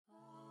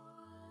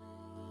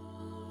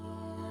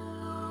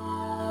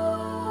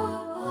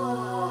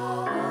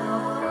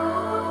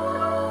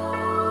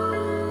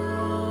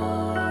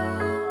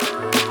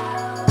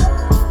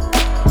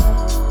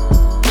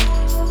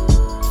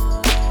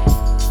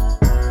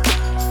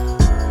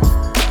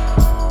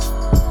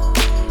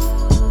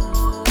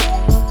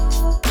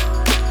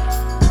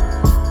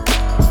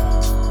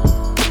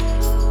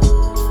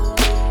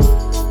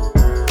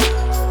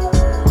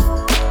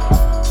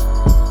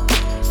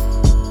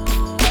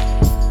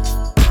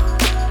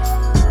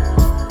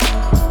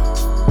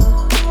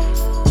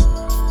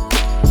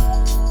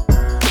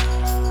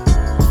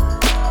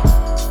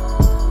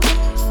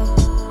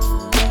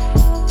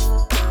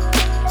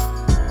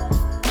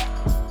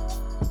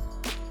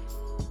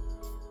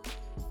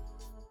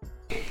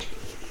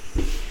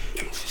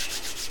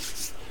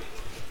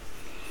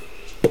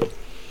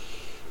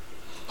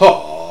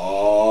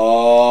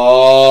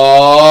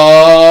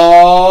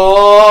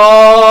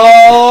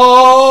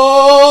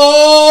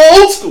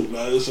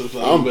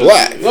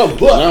black. I'm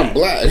black. And I'm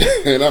black.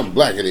 And I'm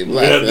blackity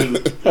black.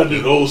 I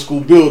did the old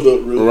school build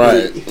up real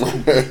quick.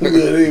 Right. But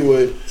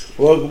anyway,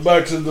 welcome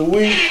back to the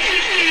week.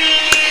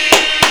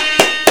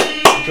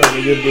 I'm trying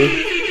to get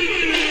this.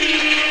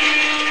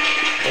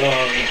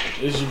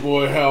 It's your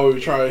boy Howie,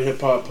 Triad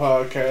Hip Hop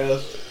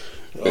Podcast.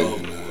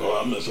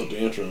 I messed up the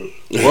intro.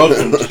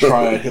 Welcome to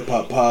Triad Hip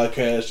Hop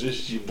Podcast.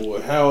 This is your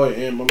boy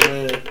Howie and my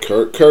man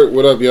Kurt,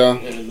 what up, y'all?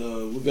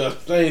 And we got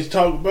things to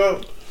talk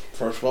about.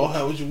 First of all,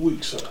 how was your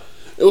week, sir?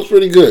 It was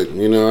pretty good. I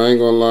ain't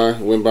gonna lie.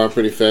 Went by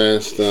pretty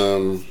fast.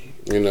 No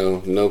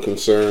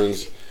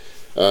concerns.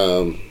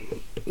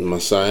 My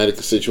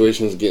sciatica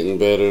situation is getting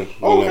better.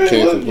 I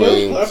can't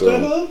complain.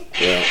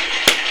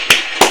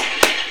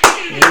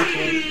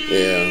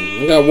 Yeah,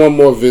 I got one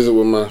more visit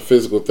with my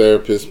physical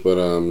therapist, but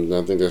I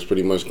think that's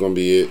pretty much going to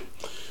be it.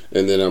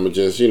 And then I'm going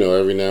to just,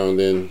 every now and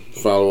then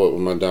follow up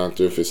with my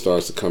doctor if it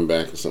starts to come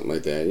back or something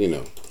like that,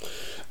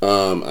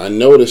 I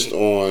noticed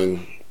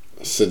on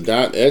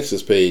Sadat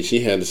X's page,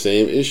 he had the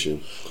same issue.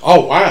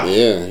 Oh, wow.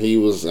 Yeah, he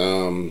was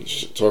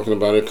talking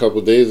about it a couple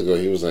of days ago.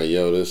 He was like,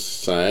 yo, this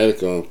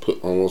sciatica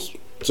almost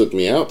took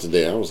me out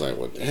today. I was like,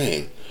 well,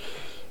 dang.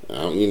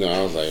 I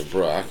was like,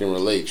 bro, I can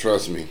relate.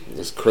 Trust me.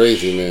 It's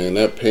crazy, man.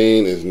 That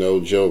pain is no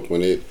joke.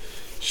 When it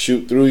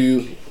shoot through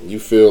you, you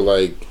feel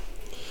like...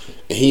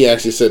 And he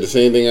actually said the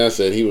same thing I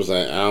said. He was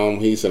like,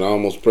 he said, I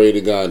almost prayed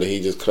to God that he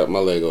just cut my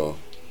leg off.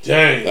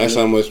 Dang. That's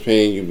how much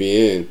pain you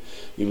be in.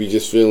 You be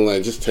just feeling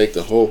like, just take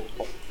the whole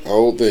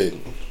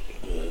thing.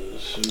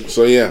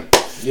 So, yeah.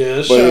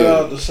 Yeah, shout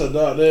out to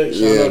Sadat X.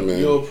 Shout out to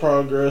your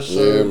progress,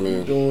 sir. Yeah,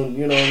 man. Doing,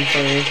 you know what I'm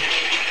saying?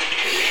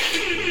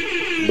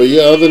 But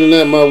yeah, other than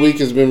that, my week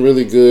has been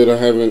really good. I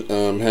haven't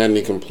had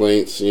any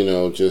complaints.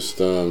 Just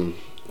trying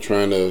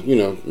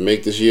to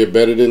make this year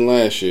better than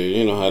last year.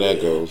 You know how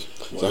that goes.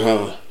 So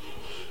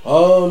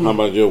how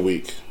about your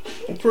week?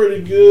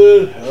 Pretty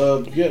good.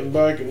 Getting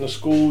back into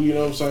school. You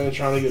know what I'm saying?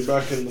 Trying to get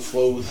back in the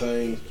flow of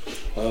things.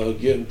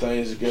 Getting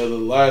things together.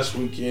 Last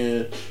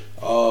weekend,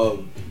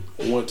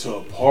 went to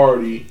a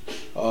party.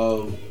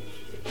 A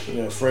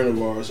friend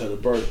of ours had a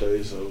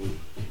birthday, so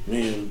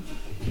me and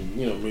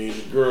the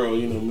girl,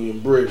 me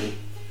and Brittany,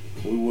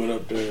 we went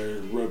up there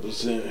to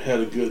represent, had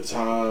a good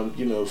time,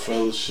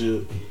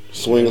 fellowship.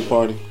 Swingers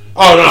party?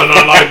 Oh, nah.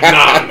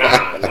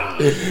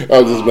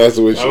 I was just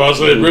messing with you. I was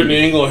about to say, Brittany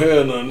ain't gonna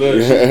have none of that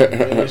shit.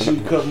 Man, she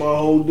cut my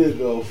whole dick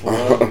off for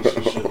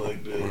some shit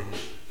like that.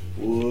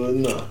 Well,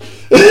 nah.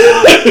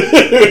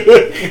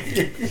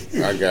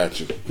 I got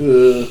you.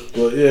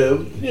 But yeah,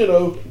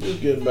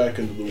 just getting back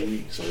into the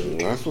week. So.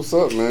 That's what's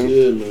up, man.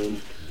 Yeah,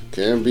 man.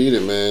 Can't beat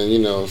it, man.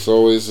 It's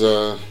always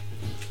good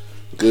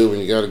when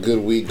you got a good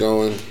week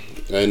going.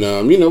 And,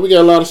 we got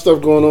a lot of stuff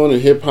going on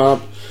in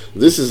hip-hop.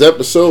 This is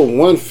episode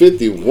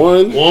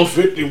 151.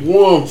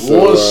 151.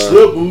 So, one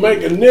slip will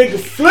make a nigga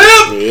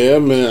flip. Yeah,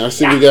 man. I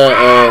see we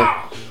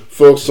got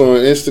folks on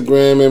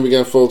Instagram and we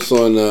got folks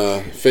on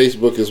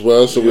Facebook as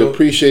well. So we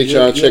appreciate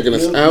y'all checking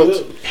us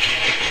out.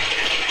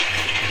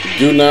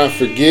 Do not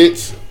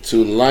forget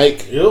to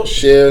like,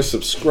 share,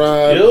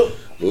 subscribe.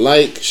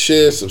 Like,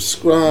 share,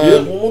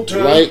 subscribe. One more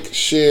time. Like,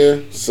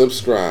 share,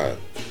 subscribe.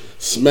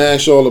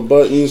 Smash all the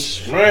buttons.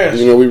 Smash.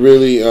 We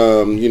really,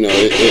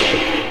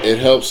 it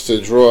helps to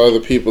draw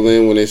other people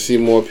in when they see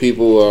more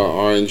people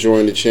are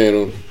enjoying the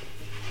channel.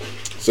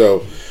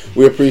 So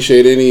we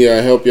appreciate any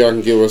help y'all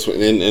can give us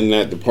in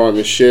that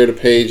department. Share the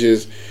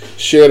pages,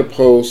 share the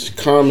posts,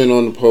 comment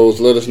on the posts.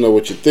 Let us know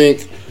what you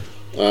think.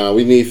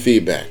 We need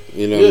feedback.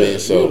 You know what I mean?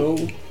 So.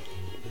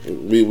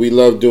 We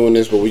love doing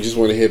this, but we just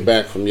want to hear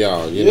back from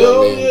y'all. You know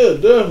what I mean? Yeah,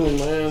 definitely,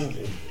 man.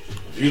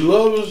 If you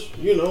love us,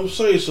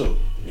 say so.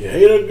 You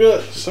hate our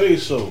gut, say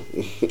so.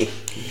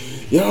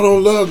 Y'all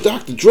don't love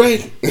Dr. Dre.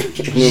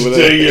 Remember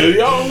that?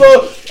 Y'all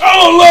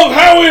don't love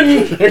Howie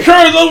and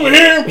Curtis over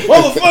here,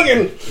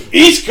 motherfucking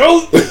East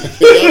Coast.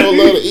 Y'all don't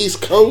love the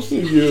East Coast?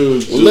 Yeah,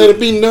 well, let it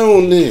be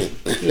known then.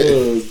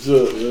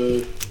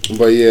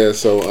 But yeah,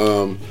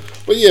 so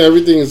But yeah,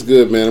 everything is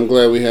good, man. I'm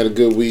glad we had a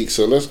good week.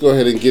 So let's go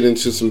ahead and get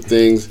into some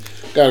things.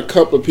 Got a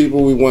couple of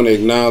people we want to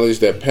acknowledge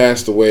that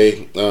passed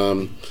away.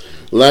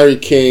 Larry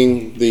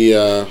King,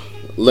 the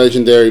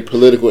legendary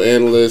political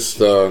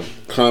analyst,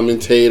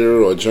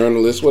 commentator, or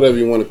journalist, whatever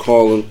you want to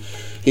call him,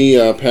 he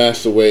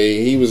passed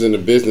away. He was in the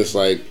business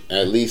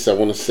at least, I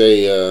want to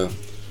say,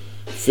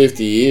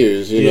 50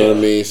 years. You know what I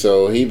mean?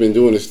 So he been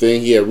doing his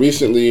thing. He had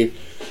recently,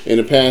 in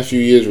the past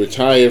few years,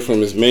 retired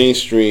from his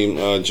mainstream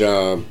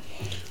job.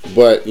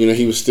 But,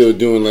 he was still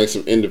doing,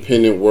 some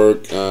independent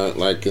work,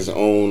 his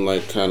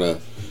own, kind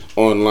of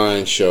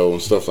online show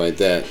and stuff like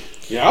that.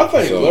 Yeah, I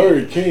think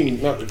Larry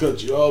King, not to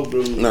cut you off,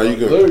 but you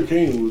good. Larry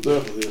King was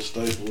definitely a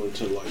staple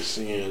into,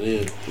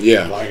 CNN.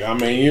 Yeah.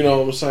 You know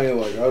what I'm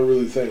saying? I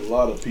really think a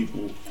lot of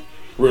people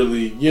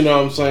really, you know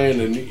what I'm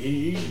saying? And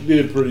he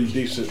did pretty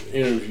decent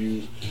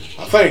interviews.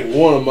 I think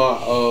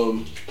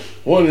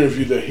one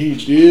interview that he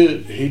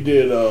did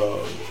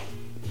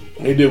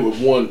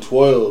with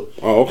 112.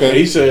 Oh, okay. And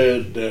he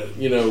said that,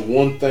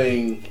 one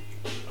thing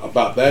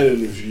about that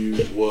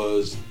interview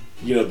was,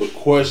 the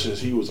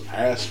questions he was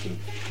asking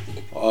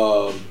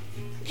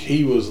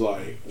he was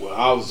like, well,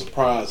 I was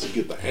surprised to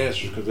get the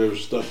answers because there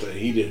was stuff that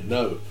he didn't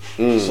know.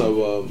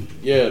 So,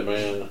 yeah,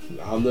 man,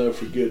 I'll never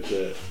forget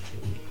that.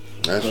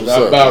 That's what's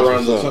that up.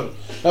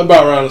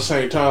 about around the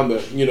same time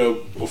that,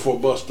 before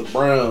Buster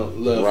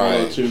Brown left,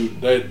 right.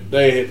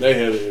 They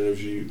had an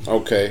interview.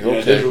 Okay.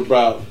 This was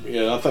about,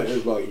 I think it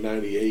was about like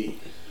 98.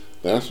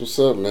 That's what's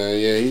up, man.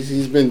 Yeah,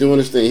 he's been doing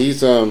his thing.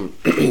 He's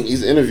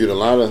he's interviewed a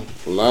lot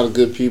of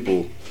good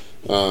people.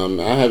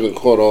 I haven't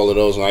caught all of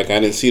those. Like, I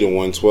didn't see the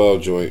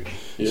 112 joint,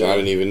 so I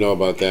didn't even know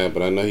about that.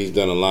 But I know he's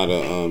done a lot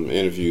of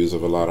interviews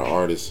of a lot of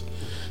artists.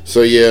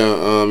 So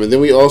yeah, and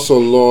then we also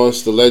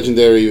lost the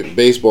legendary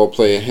baseball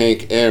player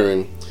Hank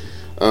Aaron.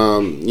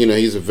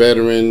 He's a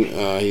veteran.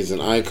 He's an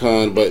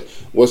icon. But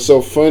what's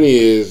so funny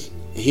is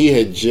he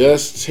had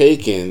just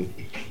taken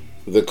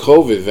the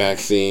COVID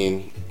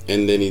vaccine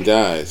and then he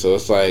died. So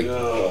it's like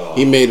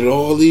he made it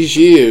all these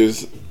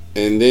years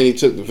and then he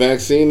took the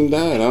vaccine and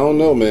died. I don't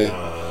know, man.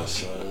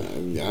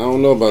 I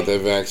don't know about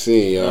that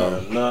vaccine, y'all.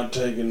 I'm not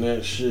taking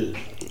that shit.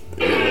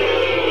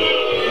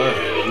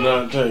 I'm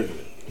not taking it.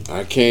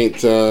 I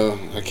can't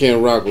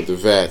rock with the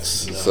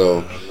vax.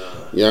 So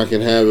y'all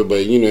can have it,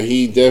 but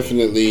he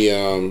definitely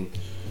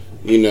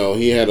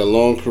he had a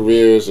long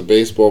career as a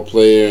baseball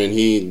player and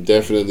he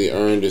definitely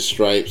earned his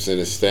stripes and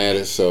his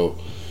status. So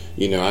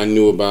I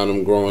knew about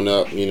him growing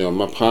up.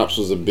 My pops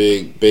was a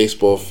big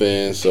baseball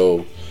fan,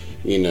 so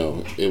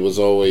it was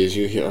always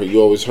you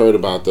always heard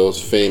about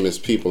those famous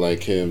people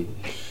like him.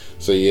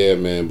 So yeah,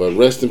 man. But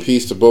rest in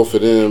peace to both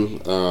of them.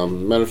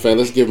 Matter of fact,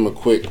 let's give them a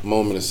quick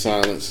moment of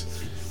silence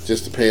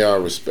just to pay our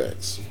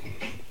respects.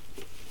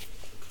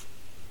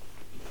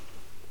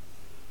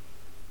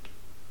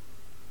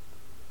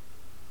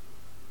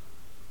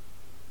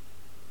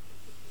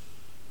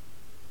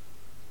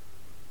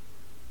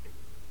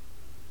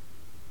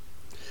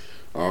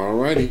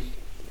 Alrighty.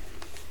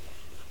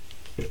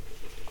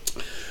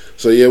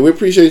 So yeah, we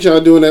appreciate y'all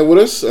doing that with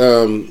us.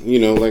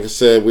 Like I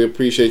said, we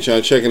appreciate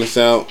y'all checking us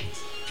out.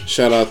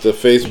 Shout out to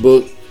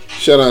Facebook.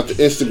 Shout out to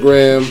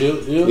Instagram.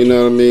 Yep. You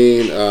know what I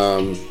mean?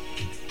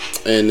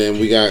 And then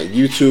we got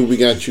YouTube. We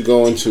got you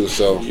going too.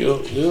 So.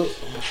 Yep.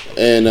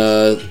 And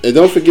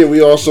don't forget,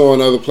 we also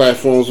on other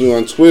platforms. We're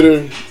on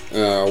Twitter.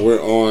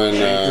 We're on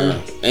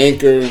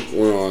Anchor.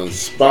 We're on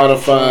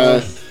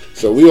Spotify.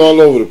 So we all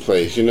over the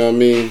place. You know what I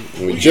mean?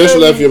 And we just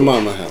left your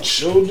mama house.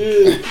 Sure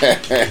did.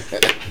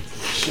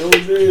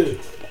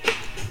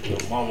 Your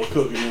mama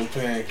cooking them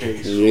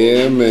pancakes.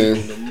 Yeah,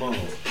 man.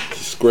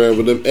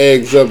 Scramble them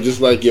eggs up just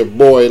like your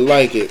boy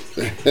like it.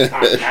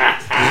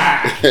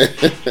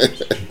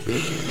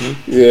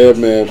 Yeah,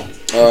 man.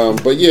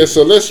 But yeah,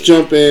 so let's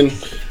jump in.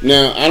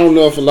 Now, I don't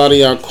know if a lot of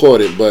y'all caught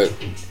it, but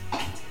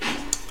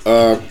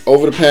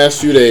over the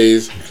past few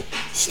days,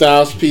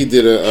 Styles P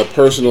did a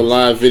personal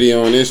live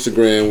video on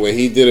Instagram where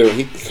he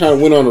kind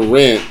of went on a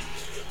rant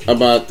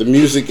about the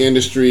music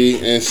industry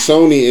and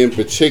Sony in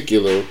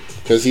particular,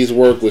 because he's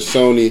worked with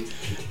Sony,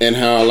 and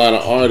how a lot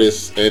of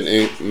artists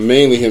and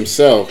mainly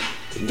himself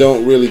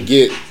don't really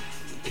get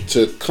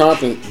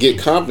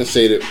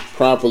compensated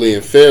properly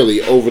and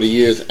fairly over the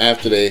years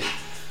after the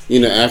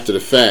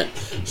fact.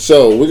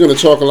 So we're going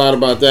to talk a lot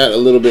about that a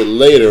little bit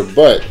later,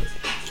 but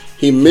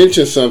he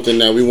mentioned something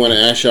that we want to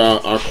ask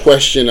y'all our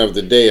question of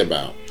the day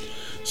about.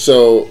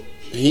 So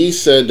he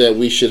said that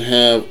we should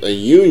have a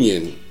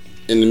union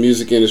in the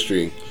music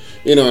industry,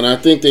 and I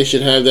think they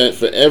should have that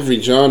for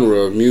every genre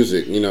of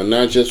music,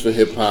 not just for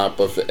hip hop,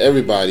 but for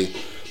everybody,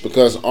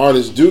 because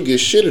artists do get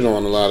shitted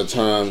on a lot of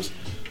times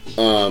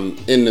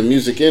in the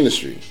music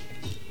industry,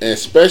 and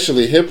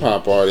especially hip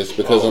hop artists,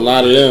 because a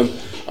lot of them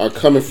are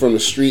coming from the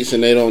streets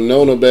and they don't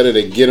know no better.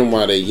 They get them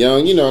while they're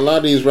young. A lot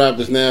of these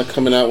rappers now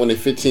coming out when they're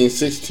 15,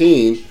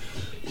 16,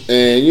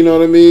 and you know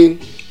what I mean?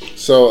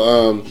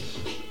 So,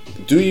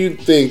 do you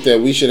think that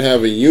we should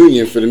have a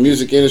union for the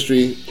music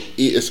industry,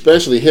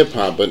 especially hip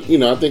hop? But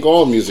I think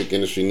all music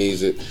industry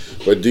needs it.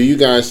 But do you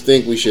guys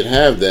think we should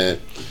have that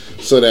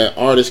so that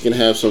artists can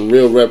have some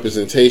real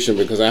representation?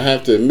 Because I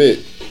have to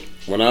admit,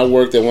 when I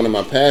worked at one of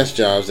my past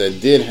jobs that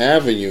did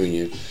have a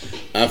union,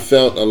 I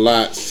felt a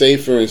lot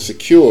safer and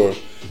secure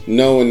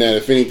knowing that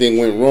if anything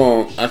went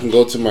wrong, I can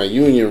go to my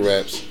union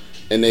reps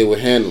and they would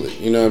handle it.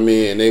 You know what I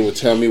mean? And they would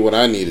tell me what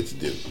I needed to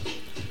do.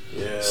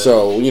 Yeah.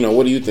 So,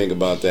 what do you think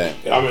about that?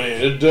 I mean,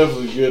 it's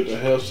definitely good to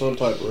have some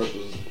type of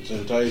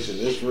representation.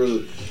 It's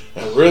really,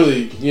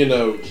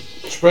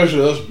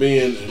 especially us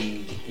being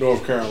in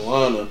North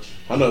Carolina,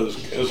 I know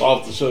it's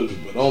off the subject,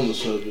 but on the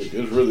subject,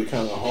 it's really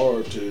kind of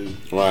hard to.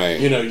 Right.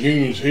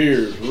 Unions here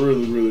is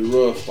really, really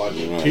rough. Like,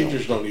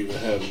 teachers don't even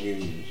have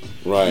unions.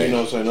 Right. You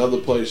know what I'm saying? Other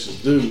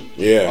places do.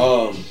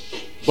 Yeah.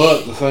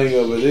 But the thing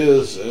of it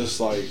is, it's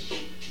like,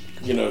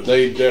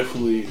 they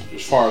definitely,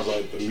 as far as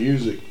like the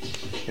music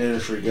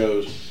industry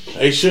goes,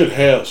 they should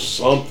have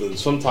some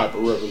type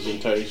of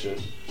representation.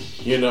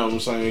 You know what I'm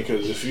saying?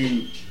 Because if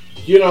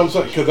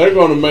because they're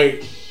going to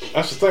make,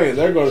 that's the thing,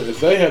 if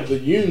they have the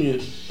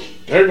union,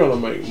 they're going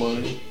to make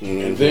money.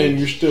 Mm-hmm. And then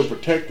you're still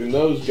protecting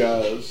those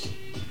guys.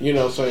 You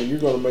know what I'm saying? You're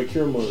going to make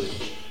your money.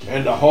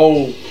 and the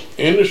whole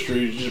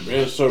industry has just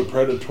been so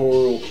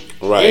predatory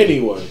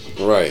anyway.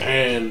 Right.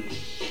 And,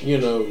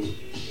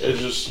 it's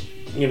just,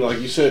 like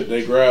you said,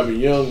 they grab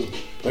young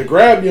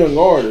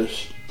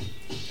artists,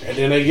 and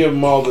then they give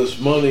them all this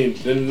money,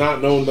 then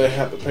not knowing they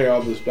have to pay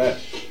all this back.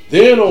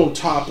 Then on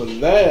top of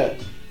that,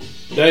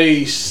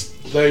 they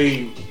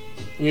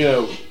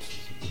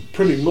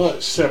pretty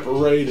much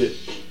separated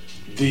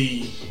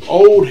the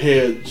old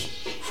heads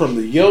from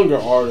the younger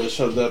artists,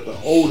 so that the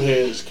old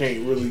heads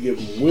can't really give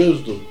them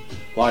wisdom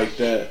like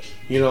that.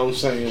 You know what I'm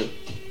saying?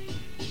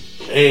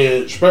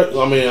 And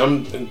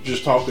I'm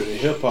just talking in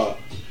hip hop,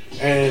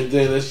 and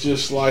then it's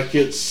just like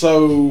it's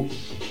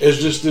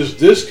just this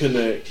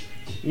disconnect.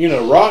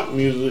 Rock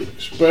music,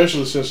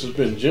 especially since it's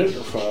been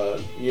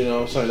gentrified. You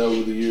know what I'm saying,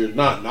 over the years,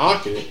 not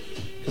knocking it,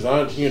 because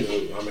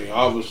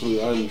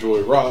obviously I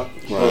enjoy rock,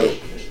 right?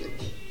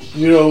 But,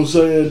 you know what I'm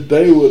saying,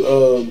 they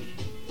would,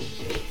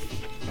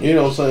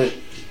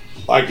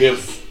 like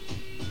if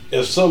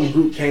some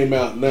group came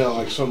out now,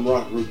 like some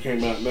rock group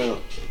came out now,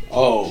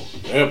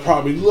 they'll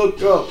probably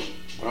look up.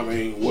 I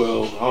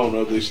don't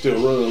know if they still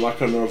running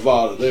like a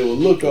Nirvana. They will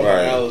look up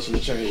Alice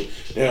in Chains.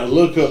 They'll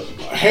look up,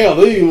 hell,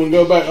 they even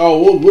go back,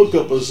 we'll look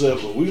up a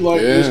Zeppelin. We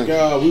like this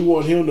guy. We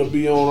want him to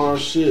be on our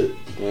shit.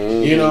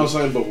 Mm-hmm. You know what I'm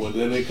saying? But when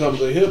then it comes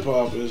to hip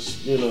hop,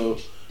 it's, that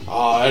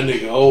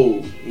nigga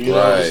old. You know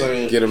what I'm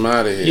saying? Get him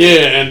out of here.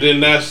 Yeah, and then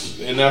that's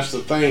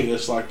the thing.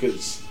 It's like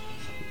it's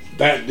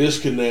that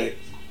disconnect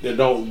that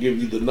don't give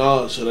you the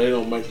nod, so they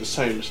don't make the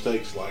same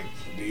mistakes like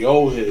the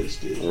old heads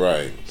did.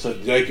 Right. So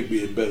they could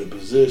be in better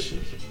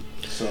positions.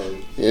 So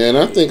yeah, and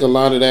I think a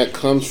lot of that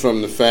comes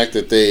from the fact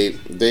that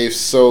they've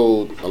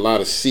sowed a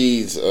lot of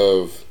seeds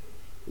of,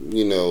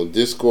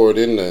 discord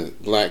in the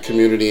black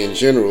community in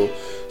general.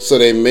 So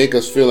they make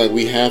us feel like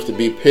we have to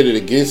be pitted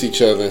against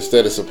each other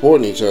instead of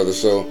supporting each other.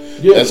 So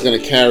that's going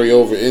to carry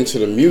over into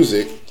the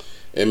music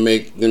and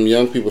make them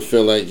young people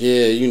feel like,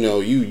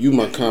 you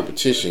my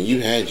competition.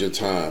 You had your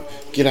time.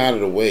 Get out of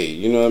the way.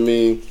 You know what I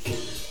mean?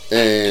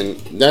 And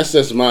that's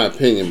just my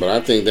opinion, but I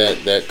think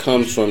that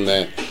comes from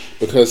that,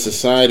 because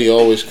society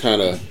always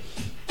kind of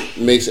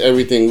makes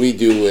everything we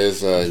do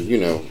as a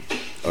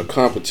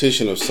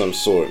competition of some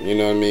sort. You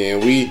know what I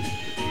mean?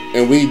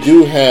 And we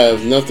do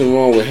have nothing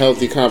wrong with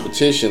healthy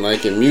competition,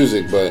 like in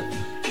music, but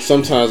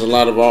sometimes a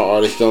lot of our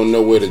artists don't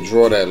know where to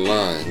draw that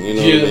line. You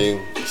know what I mean?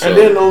 So, and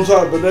then on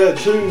top of that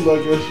too,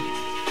 like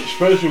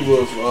especially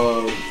with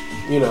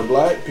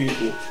black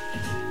people,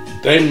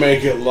 they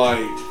make it like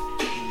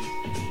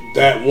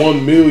that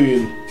 1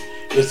 million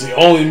is the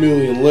only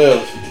million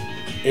left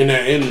in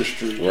that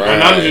industry. Right.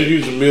 And I'm just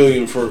using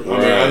million for,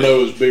 I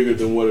know it's bigger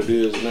than what it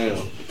is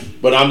now,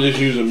 but I'm just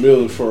using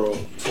million for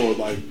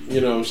like,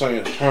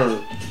 a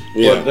term.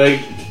 Yeah. But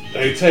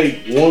they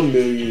take 1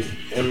 million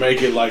and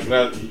make it like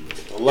that,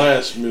 the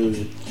last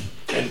million.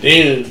 And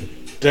then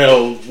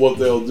what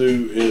they'll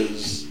do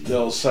is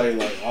they'll say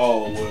like,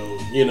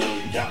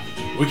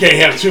 we can't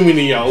have too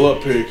many of y'all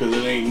up here because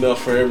it ain't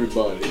enough for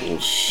everybody.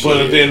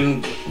 But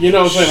then,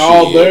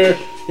 all their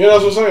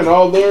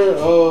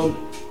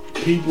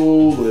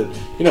people that,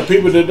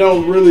 people that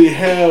don't really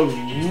have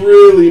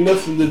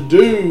nothing to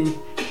do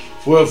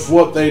with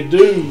what they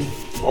do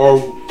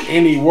or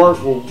any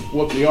work or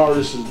what the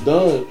artist has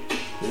done,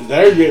 and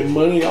they're getting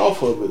money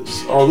off of it,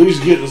 or at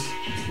least getting,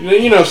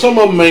 some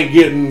of them ain't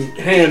getting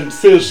hand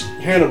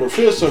over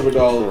fist over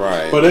dollar,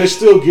 right? But they're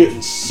still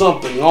getting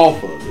something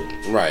off of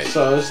it, right?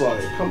 So it's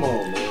like, come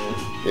on, man.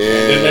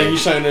 Yeah. And then you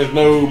saying there's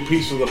no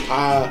piece of the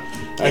pie.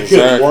 They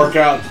couldn't work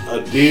out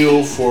a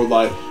deal for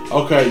like,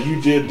 okay,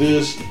 you did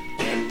this,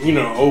 and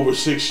over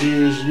 6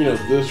 years,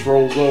 this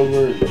rolls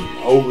over, and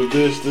over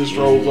this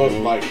rolls over.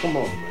 Like, come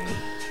on, man.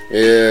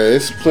 Yeah,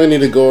 it's plenty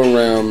to go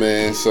around,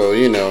 man. So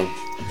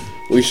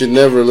we should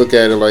never look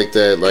at it like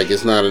that, like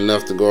it's not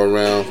enough to go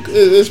around.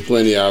 There's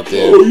plenty out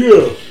there. Oh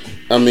yeah.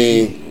 I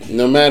mean,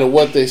 no matter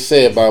what they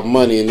say about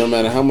money, and no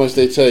matter how much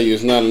they tell you,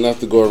 it's not enough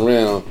to go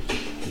around.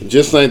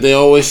 Just like they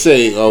always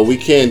say, we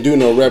can't do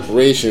no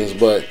reparations,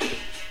 but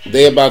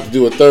they about to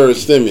do a third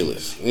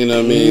stimulus. You know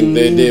what I mean?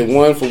 They did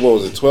one for, what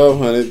was it,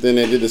 $1,200, then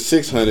they did the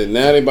 $600.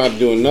 Now they about to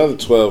do another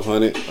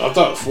 $1,200. I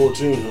thought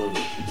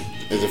 $1,400.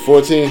 Is it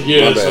 14?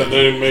 Yeah, my bad. So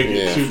they make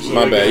it two. So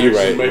my bad. You're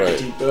right. Make right. It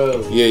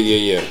 2,000.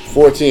 Yeah.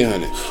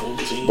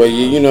 1,400. But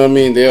you know what I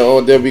mean?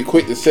 They'll be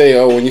quick to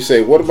say, when you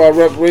say, what about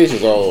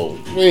reparations? We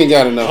ain't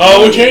got enough.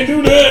 Money. We can't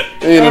do that.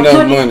 Ain't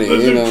enough money.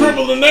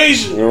 Cripple the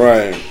nation.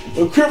 Right.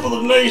 Cripple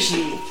the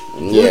nation.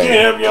 Yeah. We can't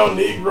have y'all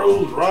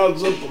Negroes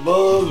rise up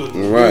above.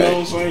 And, right. You know what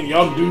I'm saying?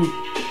 Y'all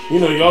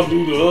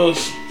do to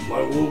us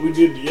like what we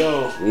did to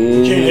y'all.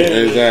 We can't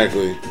have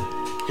exactly.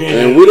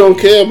 And we don't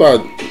care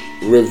about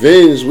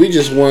revenge. We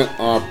just want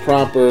our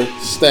proper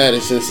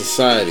status in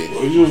society.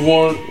 We just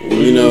want,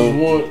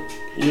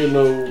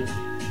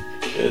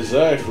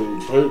 exactly,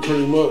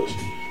 pretty much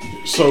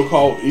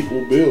so-called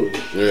equal building.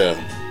 Yeah.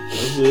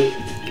 That's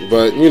it.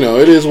 But,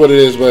 it is what it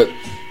is. But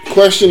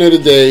question of the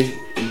day,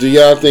 do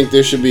y'all think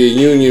there should be a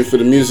union for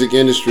the music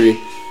industry?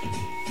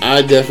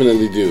 I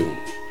definitely do.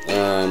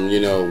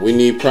 We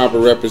need proper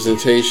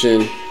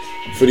representation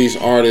for these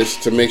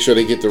artists to make sure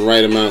they get the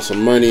right amounts of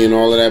money and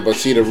all of that. But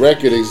see, the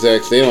record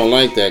execs, they don't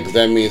like that because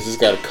that means it's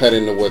got to cut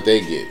into what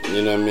they get.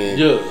 You know what I mean?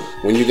 Yeah.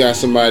 When you got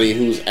somebody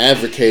who's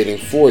advocating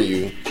for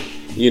you,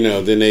 you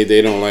know, then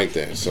they don't like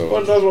that. So.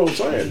 But that's what I'm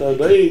saying. Though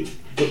they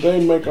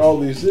make all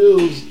these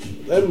deals.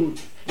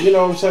 You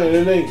know what I'm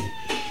saying?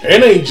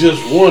 It ain't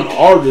just one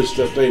artist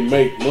that they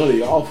make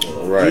money off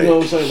of. Right. You know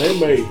what I'm saying?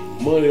 They make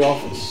money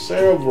off of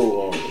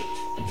several artists.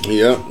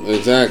 Yep,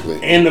 exactly.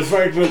 And the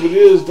fact of it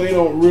is, they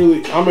don't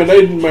really. I mean,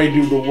 they may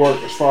do the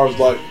work as far as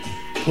like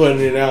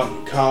putting it out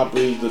in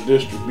copies, the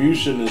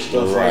distribution and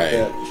stuff like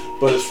that.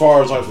 But as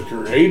far as like the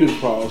creative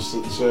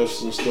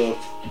process and stuff,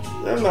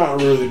 they're not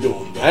really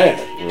doing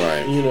that.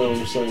 Right. You know what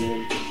I'm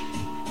saying?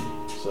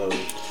 So,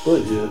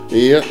 but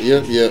yeah.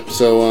 Yep.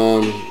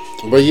 So,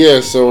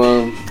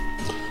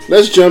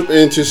 let's jump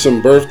into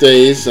some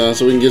birthdays so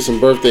we can get some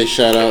birthday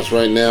shout outs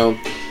right now.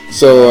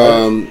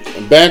 So,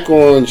 back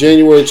on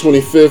January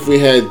 25th, we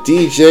had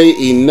DJ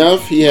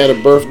Enough. He had a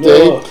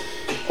birthday. Yeah.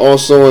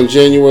 Also on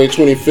January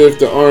 25th,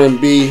 the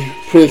R&B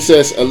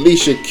princess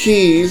Alicia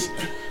Keys.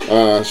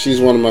 She's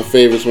one of my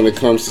favorites when it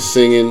comes to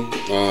singing.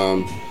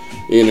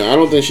 You know, I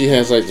don't think she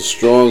has like the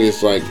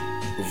strongest like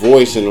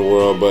voice in the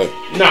world, but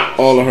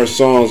all of her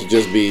songs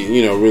just be,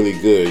 you know, really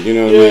good. You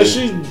know what I mean?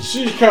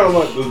 She's kind of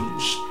like the,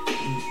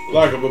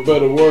 lack of a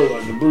better word,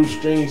 like the Bruce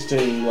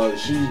Springsteen. Like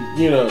she,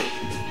 you know.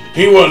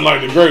 He wasn't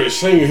like the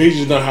greatest singer. He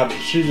just know how to.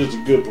 She's just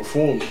a good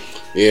performer.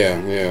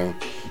 Yeah.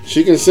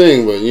 She can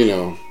sing, but you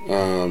know,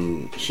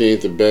 she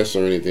ain't the best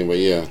or anything. But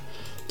yeah,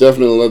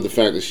 definitely love the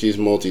fact that she's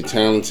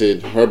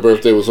multi-talented. Her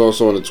birthday was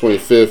also on the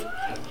 25th.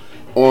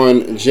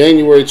 On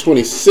January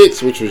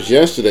 26th, which was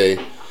yesterday,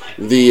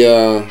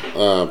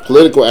 the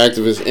political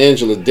activist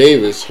Angela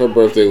Davis. Her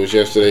birthday was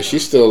yesterday.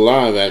 She's still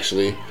alive,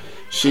 actually.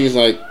 She's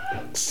like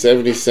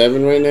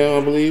 77 right now,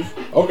 I believe.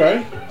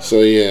 Okay.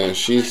 So yeah,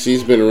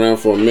 she's been around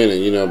for a minute,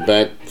 you know,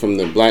 back from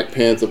the Black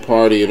Panther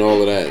Party and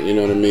all of that, you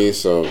know what I mean?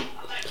 So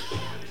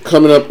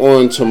coming up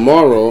on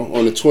tomorrow,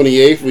 on the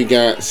 28th, we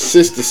got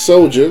Sister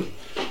Soldier,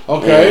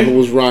 who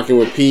was rocking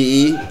with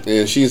PE,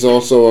 and she's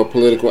also a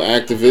political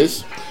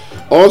activist.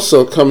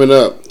 Also coming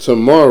up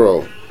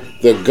tomorrow,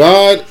 the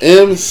God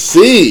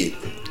MC,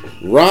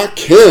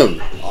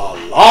 Rakim.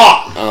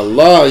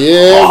 Allah,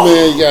 yeah,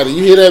 man,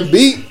 you hear that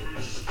beat?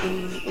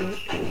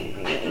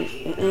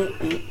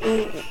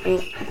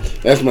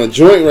 That's my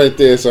joint right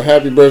there. So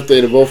happy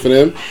birthday to both of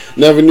them.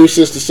 Never knew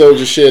Sister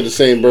Soldier shared the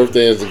same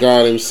birthday as the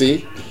God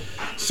MC.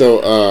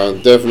 So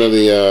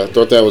definitely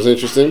thought that was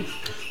interesting.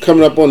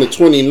 Coming up on the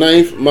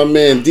 29th, my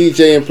man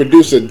DJ and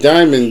producer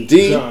Diamond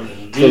D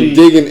from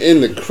Digging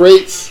in the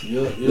Crates.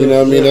 You know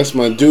what I mean? That's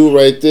my dude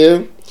right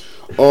there.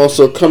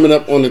 Also coming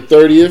up on the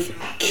 30th,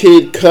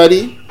 Kid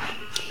Cudi.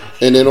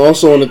 And then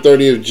also on the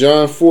 30th,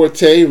 John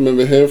Forte.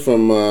 Remember him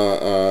from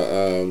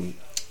Lauryn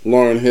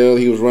Hill?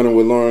 He was running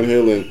with Lauryn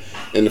Hill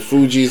and the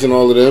Fugees and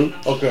all of them.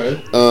 Okay.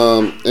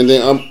 And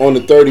then on the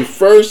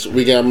 31st,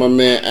 we got my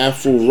man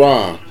Afu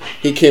Ra.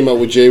 He came up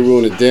with J.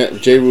 Rue the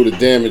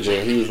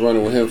Damager. He was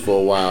running with him for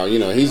a while. You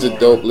know, he's a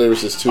dope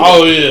lyricist too.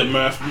 Oh yeah,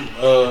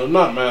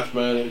 not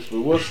Mathematics,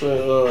 but what's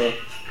that?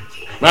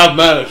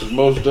 Mathematics is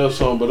Most Def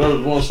song, but there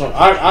was one song.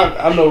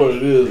 I know what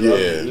it is.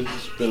 Yeah. It's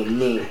just been a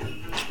minute.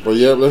 But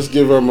yeah, let's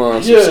give them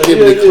some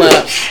skibbity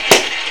claps.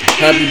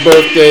 Happy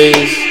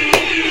birthdays,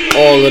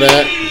 all of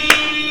that.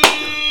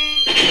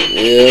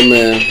 Yeah,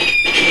 man.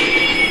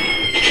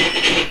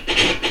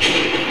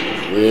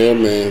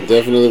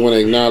 Definitely want to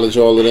acknowledge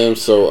all of them.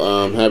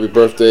 So, happy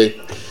birthday.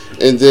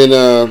 And then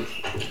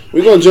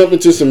we're going to jump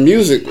into some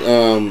music.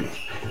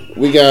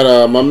 We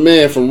got my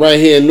man from right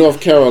here in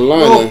North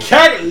Carolina.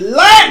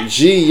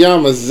 G.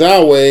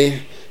 Yamazawa.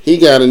 He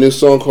got a new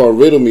song called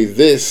Riddle Me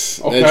This.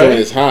 Okay. That joint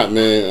is hot,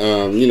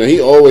 man. You know, he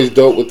always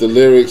dope with the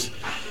lyrics.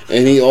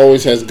 And he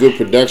always has good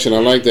production. I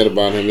like that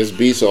about him. His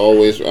beats are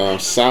always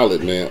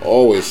solid, man.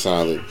 Always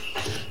solid.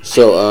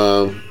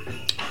 So,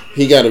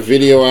 he got a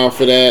video out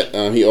for that.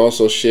 He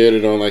also shared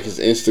it on, like, his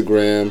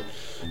Instagram.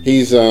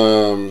 He's,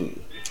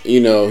 you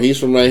know, he's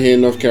from right here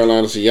in North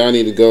Carolina. So, y'all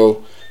need to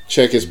go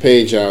check his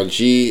page out.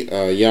 G.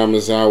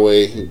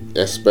 Yamazawa.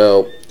 That's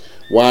spelled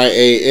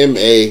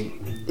Yamazawa.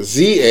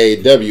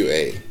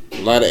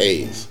 A lot of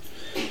A's.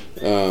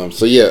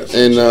 So yeah,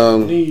 and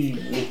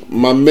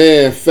my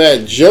man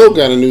Fat Joe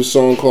got a new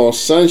song called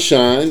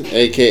Sunshine,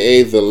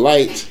 aka The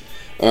Light.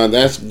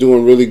 That's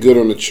doing really good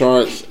on the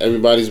charts.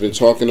 Everybody's been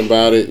talking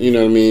about it, you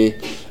know what I mean?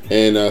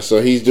 And so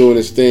he's doing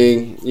his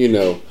thing, you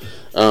know.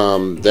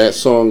 That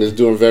song is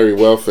doing very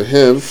well for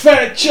him.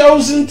 Fat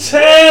Joe's in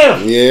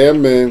town. Yeah,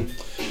 man.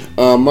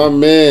 My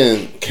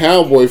man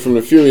Cowboy from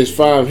the Furious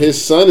 5,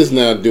 his son is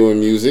now doing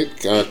music.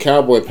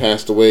 Cowboy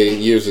passed away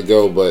years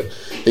ago, but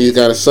he's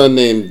got a son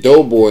named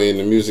Doughboy in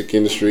the music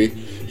industry.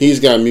 He's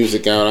got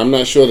music out. I'm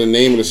not sure the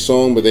name of the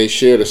song, but they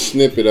shared a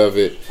snippet of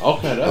it.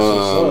 Okay, that's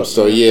what's up.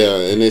 So man. Yeah,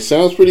 and it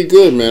sounds pretty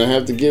good, man. I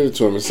have to give it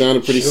to him. It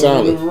sounded pretty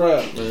solid.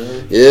 Rap,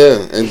 man.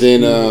 Yeah, and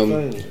then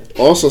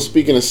also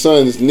speaking of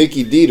sons,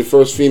 Nikki D, the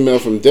first female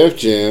from Def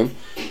Jam,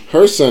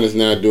 her son is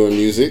now doing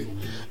music.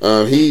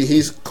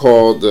 He's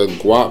called the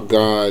Guap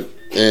God,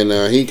 and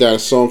he got a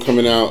song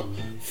coming out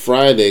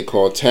Friday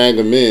called Tag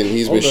 'Em In.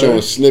 He's been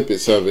showing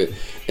snippets of it,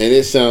 and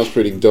it sounds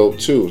pretty dope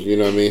too. You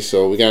know what I mean?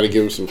 So we got to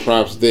give him some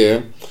props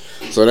there.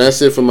 So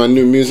that's it for my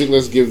new music.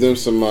 Let's give them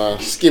some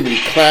skibbity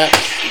claps.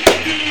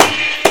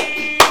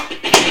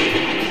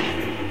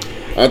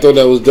 I thought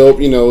that was dope.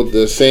 You know,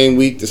 the same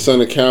week the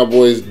son of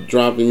Cowboys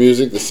dropping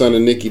music, the son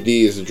of Nikki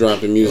D is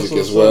dropping music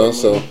as well.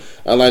 So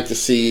I like to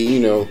see, you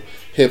know,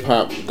 hip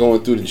hop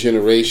going through the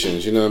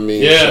generations. You know what I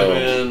mean? Yeah,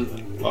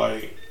 man.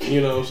 Like,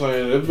 you know what I'm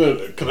saying? It's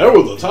been, cause there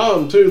was a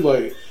time too,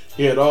 like,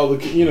 you had all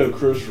the, you know,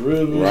 Chris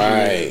Rivers,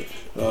 right?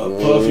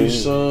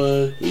 Puffy's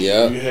son.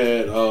 Yeah. You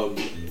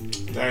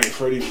had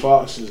Freddie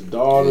Fox's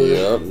daughter,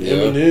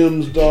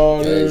 Eminem's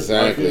daughter.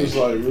 Exactly. Like, it was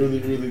like really,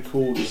 really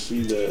cool to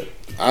see that.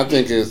 I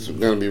think it's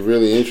going to be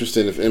really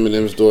interesting if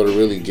Eminem's daughter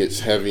really gets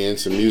heavy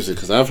into music,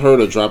 because I've heard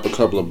her drop a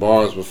couple of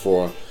bars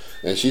before,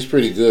 and she's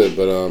pretty good.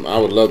 But I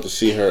would love to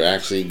see her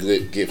actually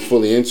get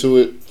fully into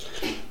it.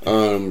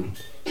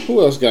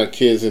 Who else got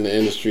kids in the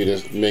industry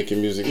that's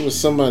making music? It was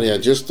somebody I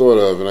just thought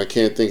of, and I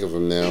can't think of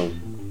him now.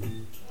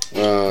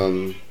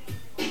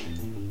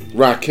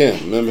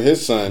 Rakim. Remember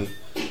his son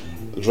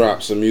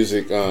dropped some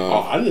music.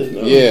 I didn't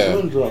know. His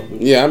son dropped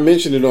it. Yeah, I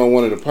mentioned it on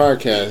one of the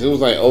podcasts. It was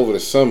like over the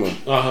summer.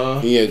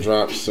 He had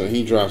dropped some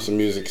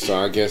music, so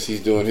I guess he's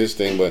doing his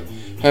thing, but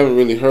haven't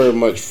really heard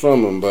much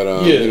from him.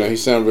 But you know, he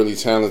sounds really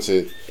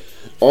talented.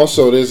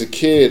 Also, there's a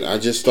kid I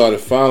just started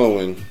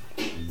following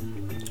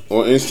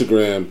on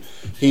Instagram.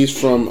 He's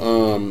from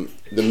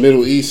the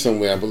Middle East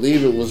somewhere. I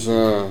believe it was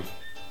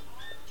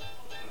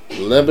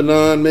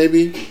Lebanon,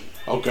 maybe.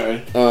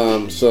 Okay.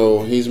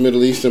 So he's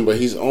Middle Eastern, but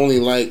he's only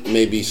like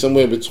maybe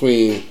somewhere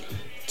between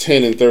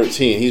 10 and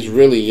 13. He's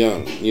really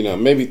young, you know,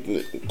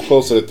 maybe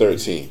closer to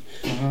 13,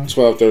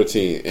 12,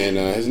 13. And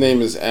his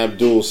name is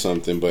Abdul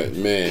something, but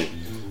man,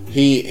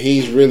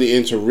 he's really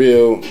into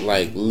real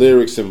like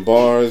lyrics and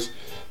bars.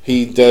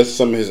 He does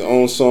some of his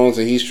own songs,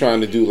 and he's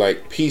trying to do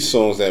like peace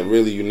songs that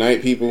really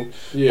unite people.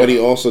 Yeah. But he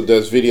also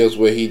does videos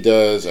where he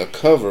does a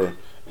cover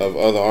of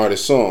other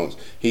artists' songs.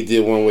 He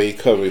did one where he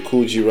covered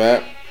Coogee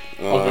Rap.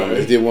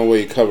 He did one where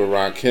he covered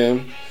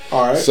Rakim.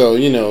 All right. So,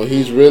 you know,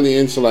 he's really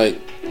into like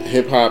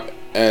hip hop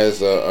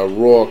as a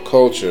raw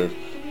culture,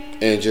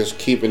 and just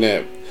keeping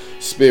that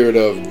spirit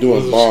of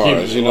doing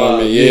bars. You know what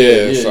I mean?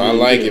 Yeah. So I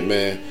like it,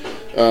 man.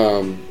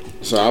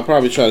 So I'll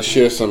probably try to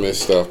share some of his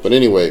stuff. But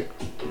anyway.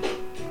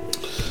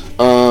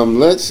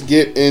 Let's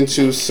get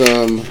into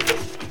some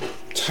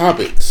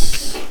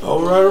topics.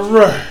 All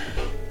right.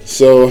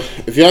 So,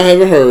 if y'all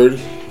haven't heard,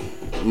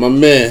 my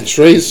man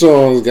Trey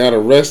Songz got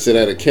arrested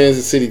at a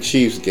Kansas City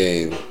Chiefs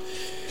game.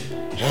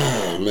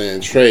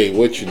 Man, Trey,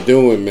 what you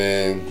doing,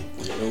 man?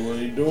 You know what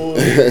he doing?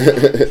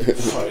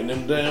 Fighting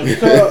them damn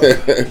cops.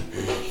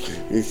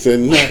 He said,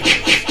 "No,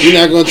 you're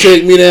not gonna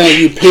take me down,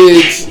 you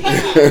pigs."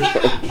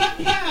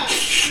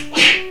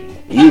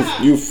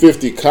 You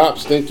 50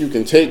 cops think you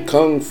can take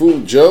Kung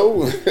Fu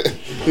Joe?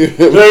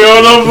 They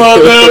all know about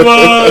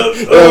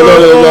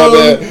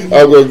that.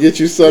 I'm gonna get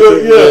you sucker.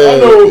 Yeah, I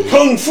know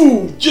Kung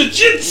Fu,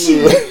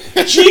 Jiu-Jitsu,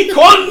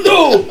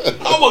 Chi-Kwando.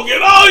 I'm gonna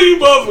get all you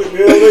motherfuckers.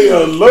 Yeah, they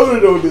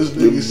unloaded on this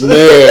nigga.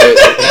 Man,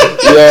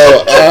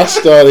 yo, I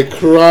started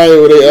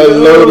crying when they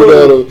unloaded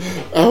on him.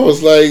 I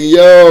was like,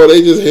 yo,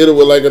 they just hit him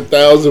with like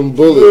 1,000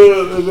 bullets.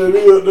 Yeah, and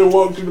then they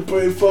walked to the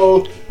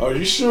payphone. Are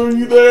you sure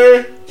you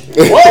there?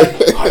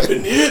 What? I've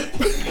been hit.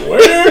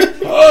 Where?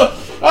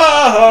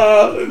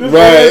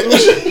 Right.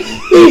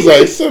 He was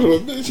like, son of a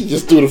bitch. He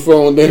just threw the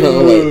phone down.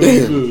 I'm like,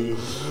 damn.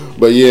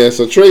 But yeah,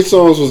 so Trey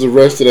Songz was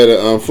arrested at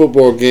a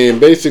football game.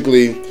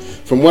 Basically,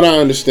 from what I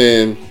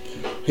understand,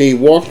 he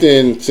walked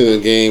into the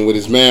game with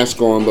his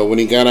mask on, but when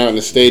he got out in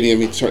the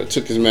stadium, he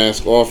took his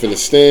mask off in the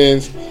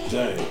stands.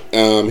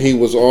 Dang. He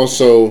was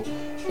also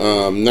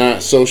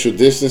not social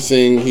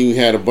distancing. He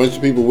had a bunch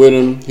of people with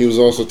him. He was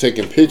also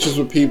taking pictures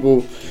with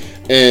people.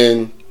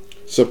 And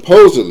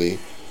supposedly,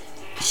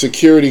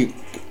 security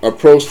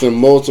approached him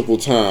multiple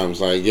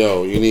times, like,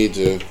 yo, you need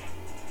to,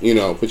 you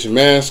know, put your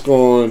mask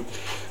on.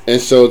 And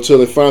so,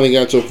 till it finally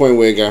got to a point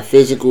where it got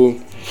physical.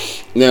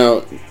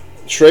 Now,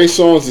 Trey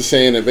Songz is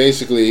saying that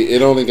basically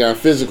it only got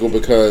physical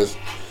because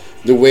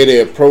the way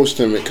they approached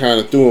him, it kind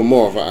of threw him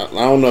off. I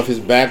don't know if his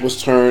back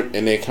was turned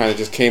and they kind of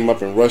just came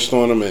up and rushed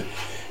on him, and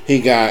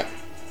he got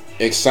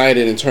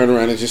excited and turned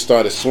around and just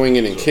started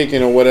swinging and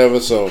kicking or whatever.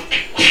 So,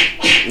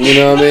 you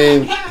know what I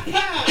mean?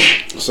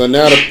 So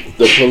now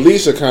the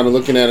police are kind of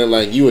looking at it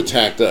like, you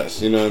attacked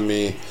us. You know what I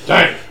mean?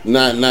 Dang.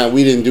 Not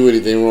we didn't do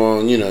anything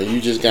wrong. You know,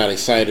 you just got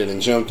excited and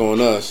jumped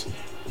on us.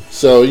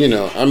 So, you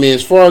know, I mean,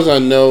 as far as I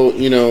know,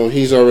 you know,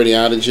 he's already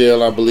out of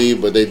jail, I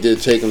believe, but they did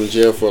take him to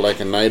jail for like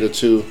a night or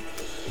two.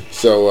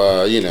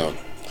 So, you know,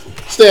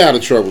 stay out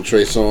of trouble,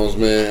 Trey Songz,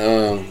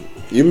 man.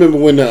 You remember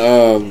when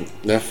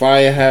that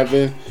fire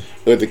happened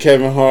with the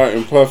Kevin Hart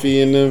and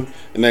Puffy in them,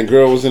 and that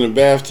girl was in the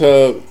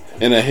bathtub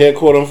and her hair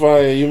caught on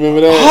fire? You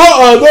remember that?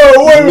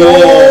 No,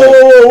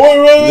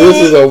 wait. This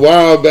is a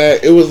while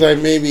back. It was like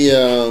maybe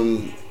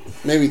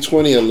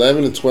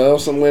 2011 or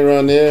 12, somewhere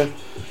around there.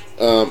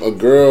 a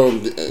girl,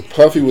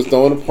 Puffy was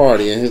throwing a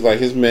party in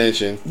his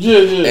mansion. Yeah.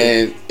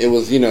 And it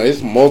was,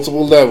 it's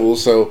multiple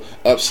levels. So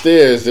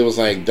upstairs it was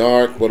like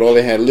dark, but all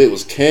they had lit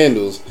was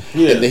candles.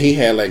 Yeah. And then he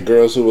had like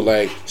girls who were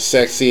like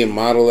sexy and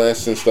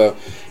model-esque and stuff,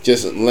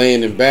 just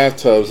laying in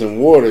bathtubs and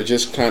water,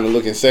 just kind of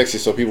looking sexy.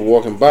 So people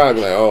walking by be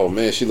like, oh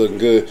man, she looking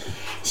good.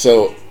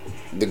 So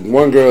the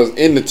one girl's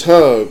in the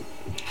tub,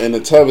 and the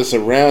tub is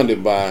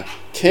surrounded by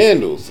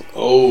candles.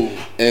 Oh.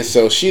 And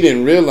so she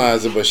didn't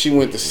realize it, but she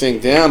went to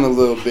sink down a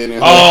little bit in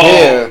her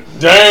hair.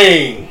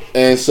 Dang.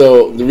 And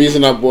so the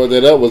reason I brought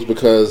that up was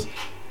because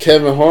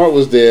Kevin Hart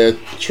was there,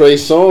 Trey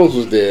Songz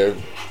was there,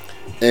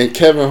 and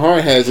Kevin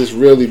Hart has this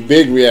really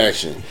big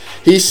reaction.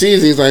 He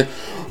sees it, he's like,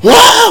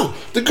 wow,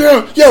 the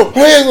girl, yo, her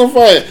hair's on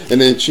fire.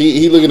 And then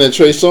he looking at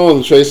Trey Songz,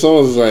 and Trey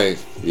Songz is like,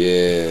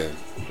 yeah,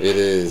 it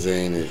is,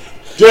 ain't it?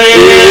 He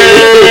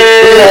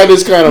had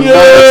this kind of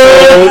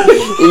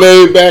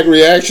laid back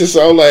reaction.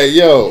 So I'm like,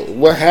 yo,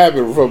 what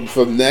happened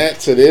from that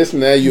to this?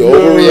 Now you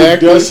overreacted?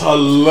 That's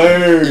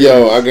hilarious.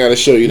 Yo, I gotta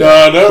show you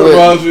that. That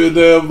reminds me of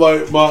damn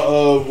like my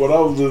when I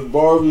was in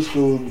barber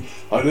school.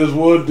 Like this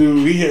one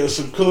dude, he had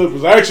some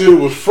clippers. Actually,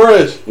 it was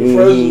Fresh.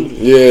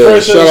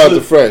 Fresh shout out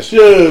to Fresh.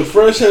 Yeah,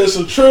 Fresh had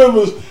some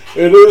trimmers,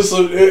 and there was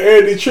some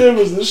Andy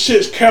trimmers. This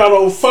shit's caught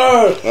on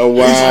fire. Oh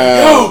wow! He's like,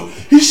 yo,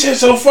 he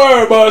shit's on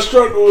fire. My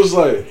instructor was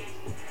like,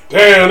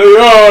 damn, they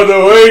all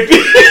know, ain't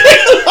they?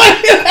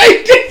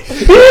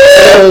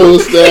 Oh,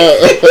 stop.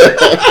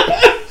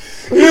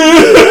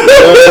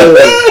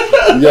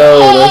 Yo,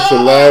 that's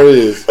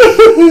hilarious.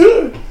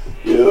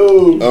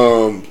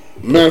 Yo.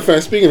 Matter of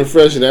fact, speaking of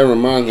Fresh, that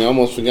reminds me, I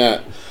almost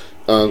forgot.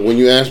 When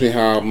you asked me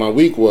how my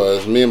week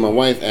was, me and my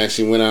wife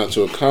actually went out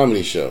to a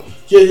comedy show.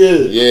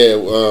 Yeah,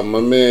 my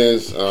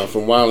man's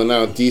from Wildin'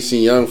 Out,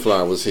 DC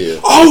Youngfly was here.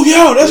 Oh,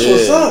 yo, that's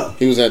what's up.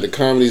 He was at the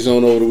Comedy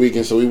Zone over the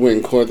weekend, so we went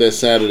and caught that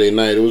Saturday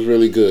night. It was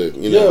really good.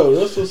 Yo,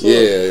 that's what's up.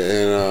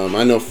 Yeah, and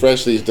I know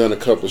Freshly's done a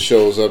couple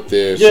shows up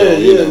there. Yeah.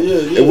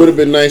 It would have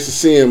been nice to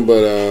see him,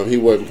 but he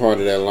wasn't part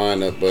of that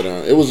lineup. But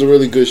it was a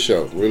really good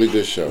show. Really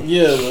good show.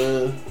 Yeah,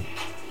 man.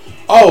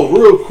 Oh,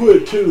 real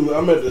quick, too,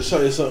 I meant to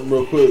say something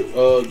real quick.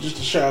 Just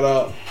to shout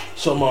out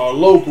some of our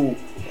local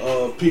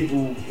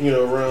people,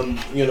 around,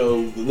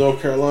 the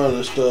North Carolina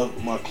and stuff.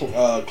 My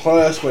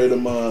classmate of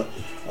mine,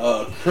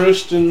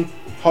 Kristen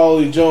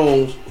Holly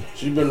Jones,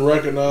 she's been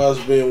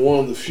recognized as being one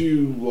of the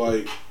few,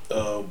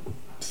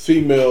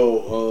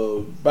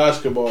 female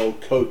basketball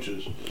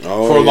coaches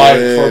for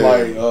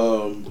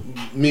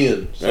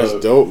men. That's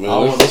dope,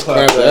 man. Let's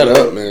clap that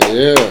up, man.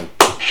 Yeah.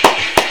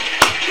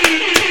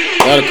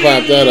 Gotta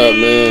clap that up,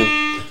 man.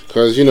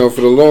 Because,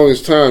 for the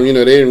longest time, they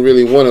didn't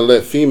really want to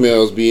let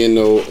females be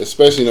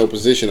especially in no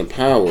position of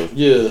power.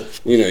 Yeah.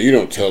 You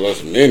don't tell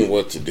us men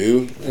what to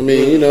do. I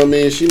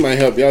mean, she might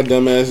help y'all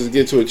dumbasses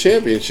get to a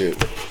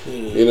championship. Yeah.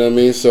 You know what I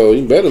mean? So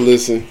you better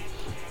listen.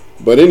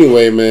 But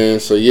anyway,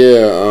 man, so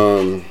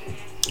yeah,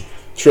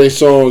 Trey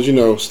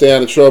Songz, stay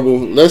out of trouble.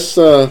 Let's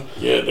yeah,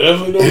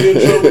 definitely don't get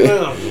in trouble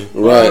now.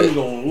 Right. He's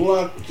gonna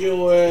lock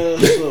your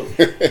ass up.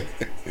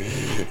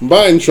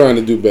 Biden trying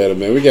to do better,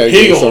 man. We gotta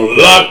he gonna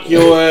lock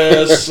your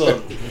ass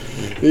up.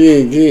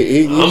 I'm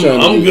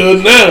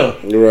good now.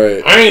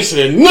 Right. I ain't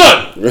said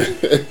nothing.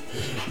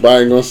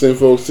 Biden gonna send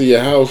folks to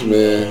your house,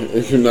 man.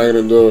 If you're not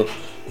gonna do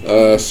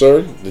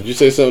sir, did you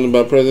say something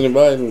about President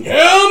Biden? Hell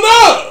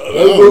no! I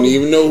don't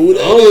even know who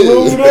that is. I don't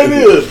know who that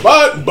is.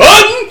 Biden?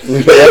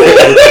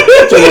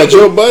 Talking about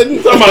Joe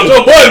Biden? Talking about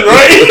Joe Biden,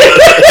 right?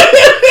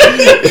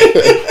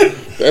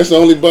 That's the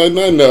only Biden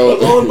I know.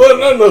 That's the only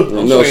Biden I know.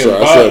 No, sir.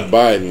 I said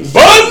Biden.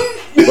 Biden?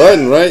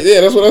 Biden, right? Yeah,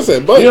 that's what I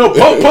said. Biden.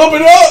 Pump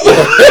it up.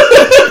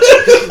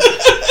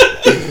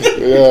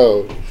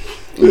 Yo.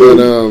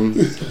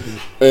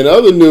 But, in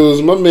other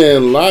news, my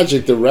man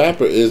Logic, the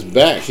rapper, is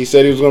back. He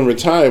said he was going to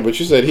retire, but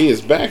you said he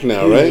is back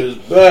now, right? He is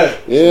back.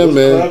 Yeah, so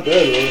man.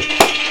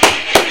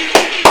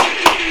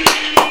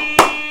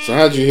 So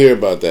how'd you hear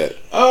about that?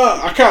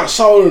 I kind of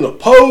saw it in a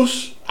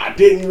post. I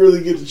didn't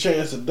really get the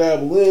chance to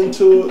dabble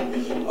into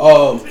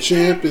it.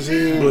 Champ is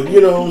here. But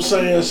you know what I'm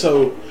saying?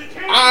 So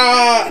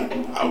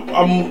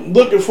I'm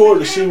looking forward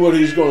to see what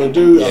he's going to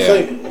do. Yeah. I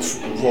think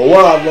for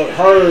what I've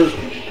heard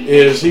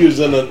is he was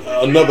in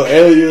another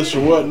alias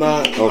or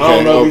whatnot. Okay, I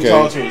don't know if he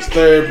talked to his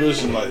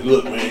therapist and like,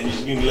 look, man,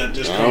 you can let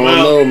this come out. I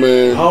don't know,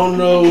 man. I don't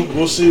know.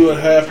 We'll see what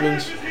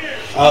happens.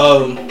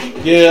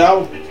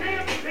 Yeah,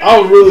 I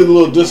was really a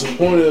little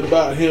disappointed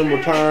about him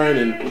retiring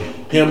and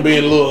him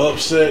being a little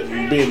upset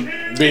and being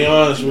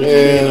honest with you,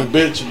 being a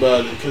bitch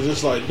about it. Because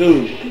it's like,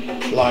 dude,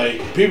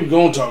 like, people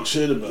gonna talk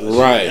shit about it.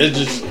 Right.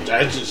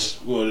 That's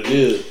just what it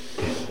is.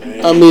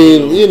 And, I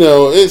mean,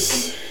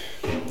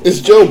 it's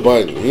Joe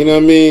Biden. You know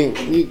what I mean?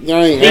 Speaking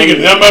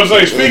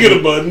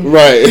of Biden.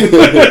 Right.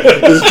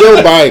 It's Joe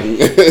Biden.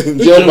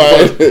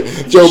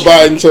 Joe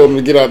Biden told him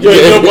to get out the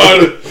game. Joe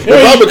Biden. If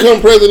I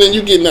become president,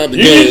 you getting out the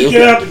game. You need to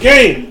get out the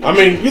game. I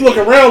mean, you look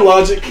around,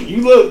 Logic.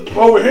 You look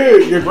over here,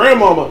 your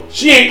grandmama,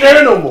 she ain't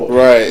there no more.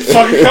 Right.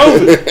 Fucking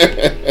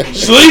COVID.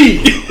 Just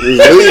leave.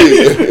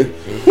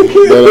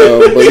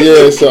 But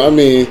yeah, so I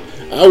mean,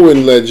 I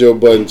wouldn't let Joe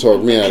Budden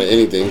talk me out of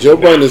anything. Joe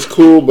Budden is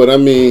cool, but I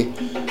mean,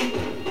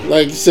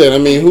 like you said, I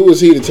mean, who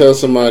is he to tell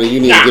somebody you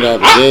need to get out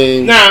the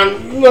game?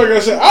 Like I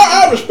said,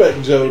 I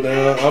respect Joe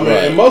now. I mean,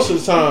 and most of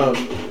the time,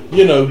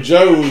 you know,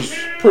 Joe's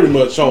pretty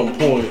much on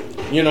point.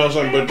 You know what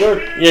I'm saying?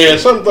 But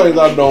some things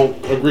I don't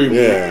agree with.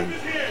 Yeah.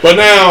 But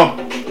now,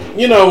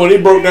 you know, when he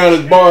broke down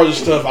his bars and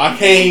stuff, I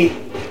can't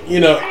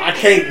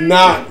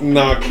not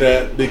knock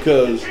that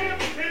because,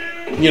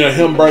 you know,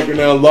 him breaking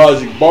down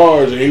Logic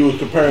bars and he was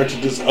comparing to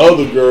this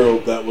other girl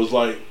that was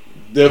like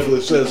definitely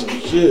said some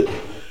shit.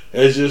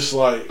 It's just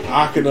like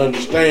I can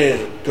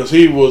understand because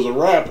he was a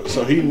rapper,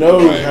 so he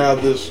knows how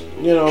this.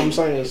 You know what I'm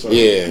saying? So,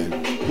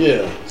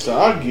 yeah. So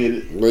I get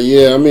it. But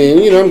yeah, I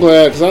mean, you know, I'm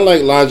glad because I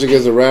like Logic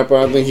as a rapper.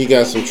 I think he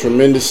got some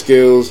tremendous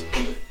skills,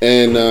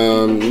 and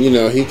you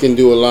know, he can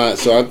do a lot.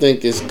 So I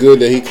think it's good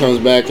that he comes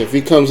back. If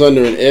he comes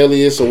under an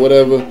alias or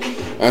whatever,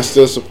 I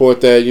still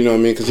support that. You know what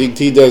I mean? Because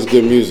he does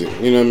good music.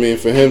 You know what I mean?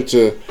 For him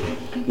to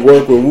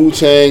work with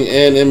Wu-Tang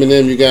and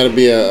Eminem, you got to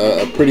be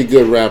a pretty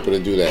good rapper to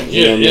do that.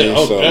 You know what I mean?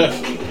 Oh,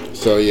 definitely.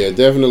 So yeah,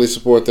 definitely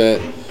support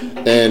that,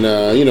 and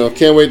you know,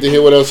 can't wait to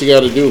hear what else he got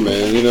to do,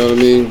 man. You know what I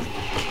mean?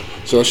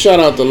 So shout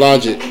out to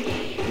Logic.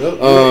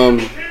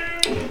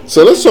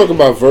 So let's talk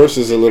about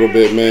verses a little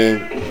bit,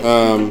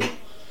 man.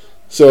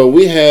 So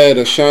we had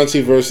Ashanti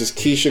versus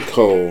Keisha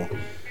Cole.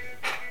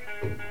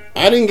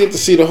 I didn't get to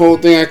see the whole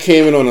thing. I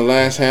came in on the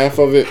last half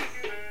of it.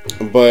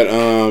 But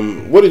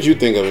what did you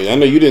think of it? I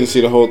know you didn't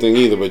see the whole thing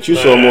either, but you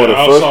saw more the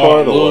first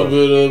part, or a little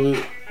bit of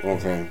it.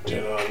 Okay.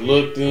 Then I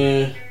looked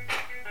in.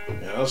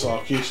 And I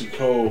saw Keisha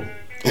Cole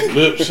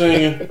lip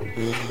singing,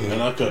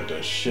 and I cut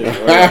that shit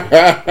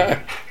right.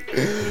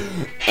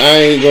 I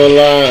ain't gonna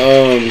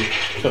lie.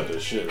 Cut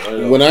that shit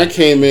right. When I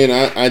came in,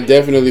 I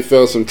definitely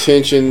felt some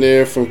tension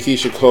there from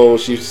Keisha Cole.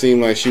 She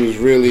seemed like she was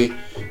really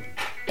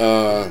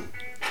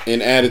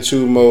in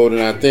attitude mode,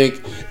 and I think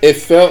it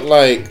felt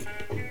like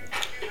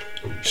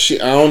I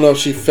don't know if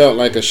she felt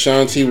like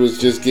Ashanti was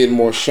just getting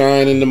more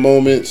shine in the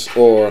moments,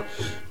 or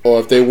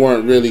if they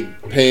weren't really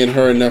paying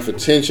her enough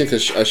attention,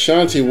 because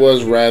Ashanti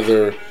was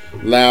rather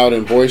loud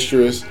and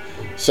boisterous.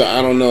 So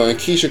I don't know. And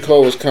Keisha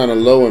Cole was kind of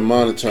low and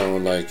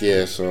monotone, like,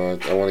 yeah, so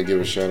I want to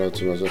give a shout out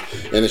to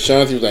myself. And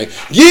Ashanti was like,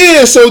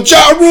 yeah, so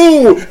Ja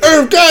Rule,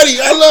 Irv Gotti,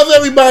 I love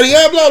everybody,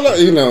 blah, blah,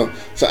 you know.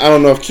 So I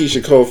don't know if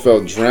Keisha Cole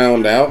felt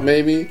drowned out,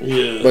 maybe.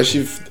 Yeah. But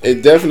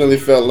it definitely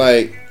felt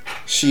like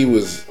she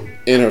was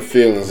in her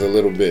feelings a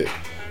little bit.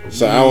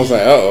 So I was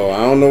like, I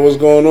don't know what's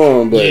going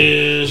on, but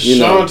yeah, you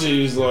know.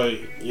 Ashanti's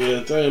like,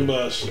 the thing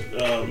about she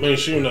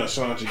was not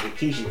Ashanti, but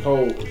Keisha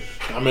Cole.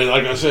 I mean,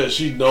 like I said,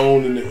 she's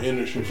known in the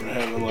industry for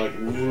having like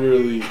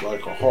really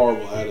like a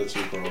horrible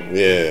attitude problem.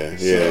 Yeah.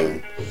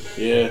 So,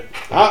 yeah.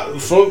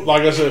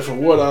 Like I said,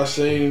 from what I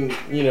seen,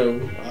 you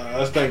know,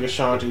 I think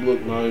Ashanti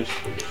looked nice.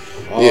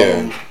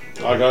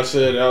 Like I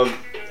said, out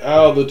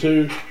of the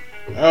two,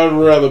 I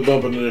would rather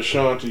bump into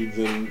Ashanti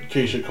than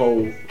Keisha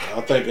Cole.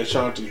 I think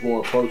Ashanti's more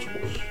approachable.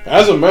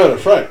 As a matter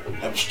of fact, I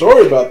have a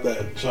story about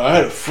that. So I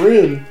had a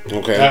friend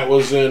that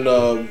was in,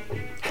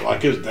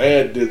 like his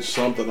dad did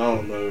something, I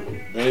don't know.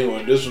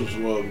 Anyway, this was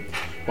when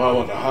I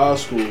went to high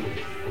school,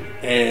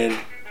 and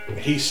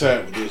he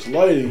sat with this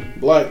lady,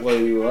 black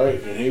lady,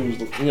 right? And he was,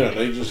 you know,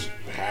 they just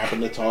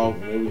happened to talk,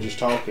 and they were just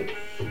talking.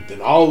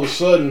 Then all of a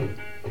sudden,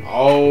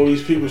 all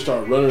these people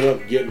start running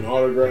up, getting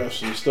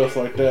autographs and stuff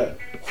like that.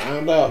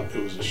 Found out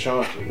it was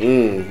Ashanti.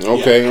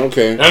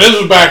 Okay. Now this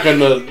was back in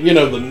the, you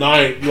know, the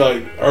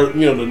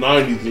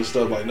 90s and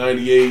stuff, like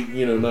 98,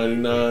 you know,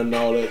 99 and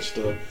all that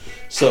stuff.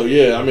 So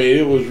yeah, I mean,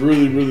 it was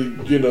really, really,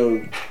 you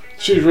know,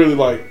 she was really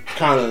like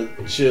kind of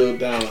chilled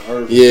down to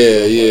earth.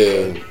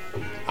 Yeah.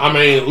 I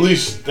mean, at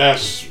least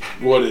that's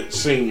what it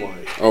seemed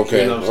like.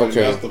 Okay. You know what I'm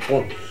saying? That's the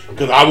point.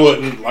 Because I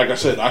wouldn't, like I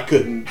said, I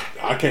can't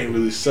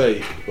really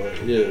say,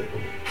 but yeah.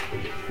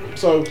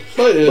 So,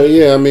 but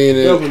yeah, I mean,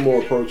 definitely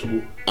more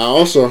approachable. I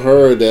also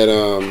heard that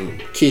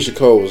Keisha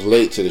Cole was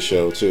late to the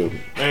show too.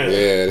 Man,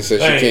 yeah, they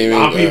said she came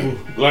in.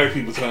 Black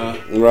people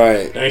time.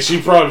 Right. And she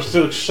probably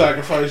still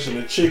sacrificing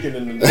the chicken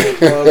in the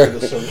closet or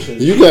some shit.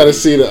 You gotta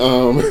see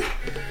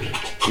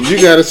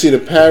the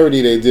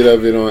parody they did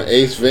of it on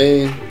Ace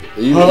Vane.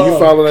 You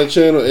follow that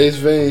channel, Ace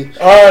Vane?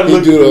 He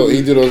do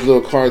those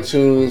little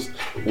cartoons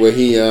where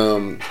he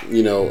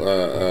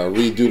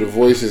redo the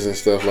voices and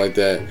stuff like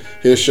that.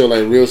 He'll show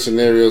like real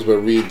scenarios but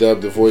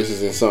redub the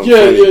voices and something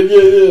funny.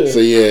 Yeah. So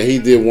yeah, he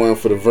did one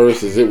for the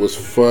verses. It was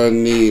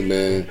funny,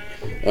 man.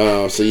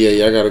 So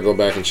yeah, I gotta go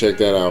back and check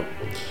that out.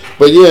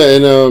 But yeah,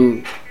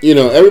 and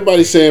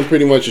everybody's saying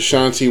pretty much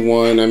Ashanti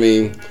won. I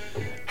mean,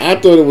 I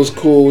thought it was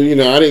cool. You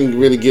know, I didn't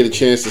really get a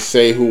chance to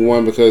say who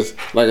won because,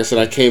 like I said,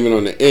 I came in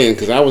on the end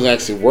because I was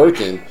actually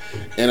working.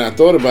 And I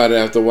thought about it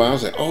after a while. I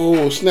was like,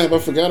 oh, snap, I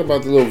forgot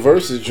about the little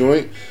verses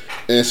joint.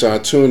 And so I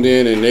tuned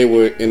in, and they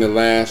were in the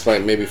last,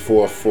 like, maybe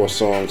four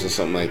songs or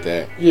something like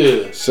that.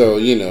 Yeah. So,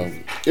 you know,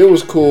 it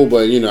was cool,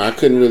 but, you know, I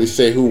couldn't really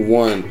say who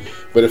won.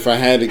 But if I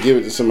had to give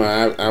it to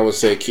somebody, I would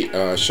say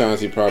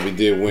Ashanti probably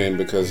did win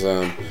because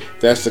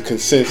that's the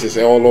consensus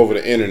all over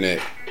the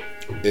internet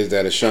is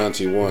that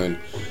Ashanti won.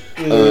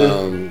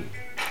 Yeah.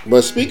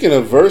 But speaking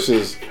of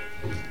verses,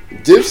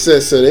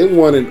 Dipset said they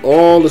wanted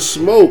all the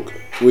smoke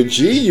with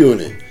G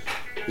Unit.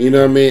 You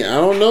know what I mean? I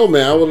don't know,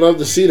 man. I would love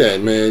to see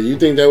that, man. You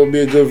think that would be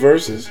a good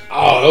versus?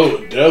 Oh, that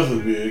would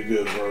definitely be a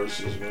good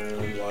versus,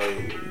 man.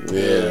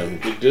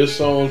 Like, the diss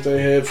songs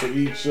they had for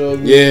each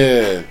other.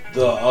 Yeah.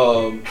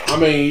 I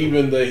mean,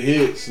 even the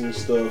hits and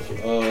stuff.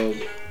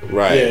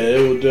 Right. Yeah,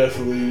 it would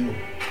definitely,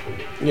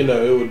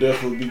 it would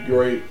definitely be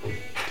great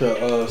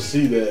to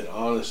see that,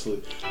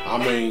 honestly. I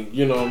mean,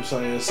 you know what I'm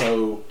saying?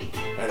 So,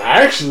 and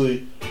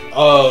actually,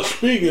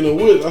 speaking of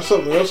which, that's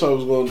something else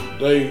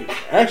they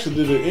actually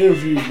did an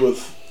interview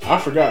with, I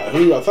forgot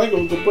who, I think it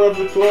was the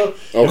Breakfast Club.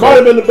 Okay. It might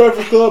have been the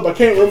Breakfast Club, I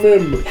can't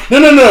remember.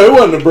 No, it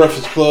wasn't the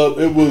Breakfast Club.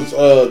 It was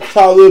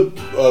Talib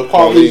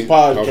Kweli's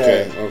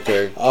podcast.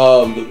 Okay.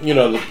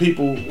 The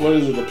people, what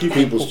is it? The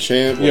People's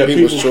Champ, or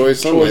People's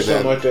Choice,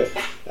 something like that.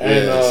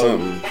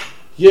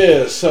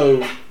 And,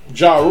 so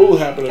Ja Rule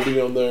happened to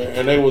be on there,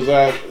 and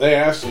they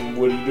asked him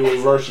would he do a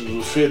versus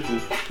with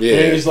 50. Yeah.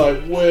 And he's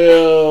like,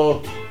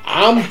 well,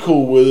 I'm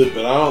cool with it,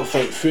 but I don't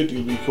think 50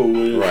 would be cool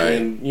with it. Right.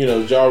 And,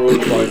 Ja Rule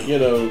was like,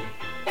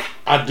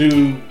 I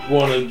do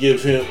want to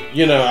give him,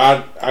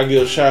 I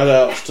give shout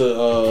outs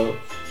to,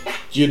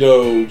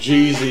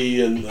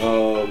 Jeezy and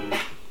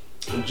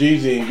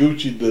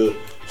Gucci to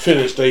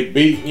finish their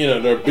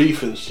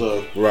beef and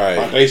stuff. Right.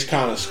 Like, they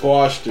kind of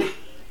squashed it.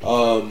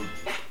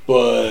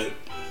 But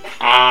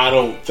I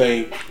don't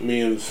think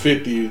me and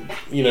 50,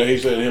 he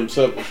said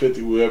himself and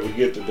 50 will ever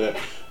get to that.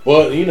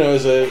 But, he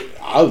said,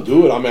 I'll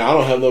do it. I mean, I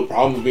don't have no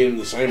problem being in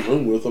the same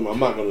room with him. I'm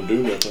not going to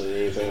do nothing or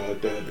anything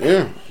like that.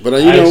 Yeah. But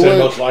I know what?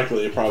 Most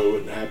likely it probably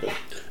wouldn't happen.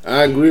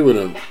 I agree with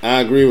him.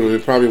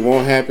 It probably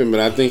won't happen, but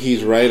I think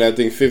he's right. I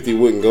think 50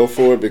 wouldn't go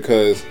for it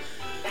because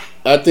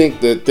I think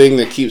the thing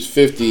that keeps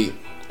 50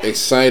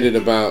 excited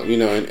about,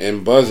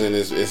 and buzzing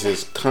is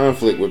his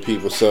conflict with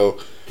people. So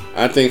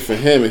I think for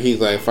him, he's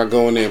like, if I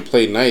go in there and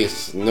play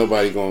nice,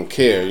 nobody gonna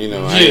care.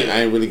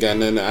 I ain't really got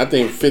nothing. I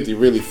think 50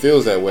 really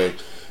feels that way,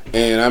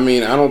 and I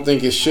mean, I don't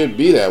think it should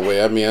be that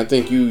way. I mean, I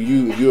think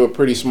you're a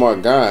pretty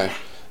smart guy,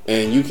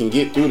 and you can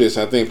get through this.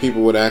 I think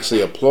people would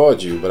actually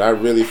applaud you, but I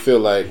really feel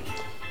like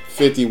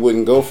 50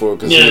 wouldn't go for it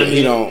because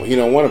he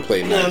don't want to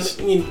play nice.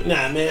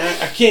 Nah,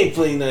 man, I can't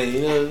play nice.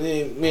 You know what I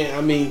mean? Man,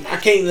 I mean, I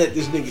can't let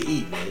this nigga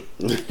eat, man.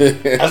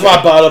 That's why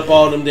I bought up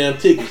all them damn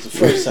tickets the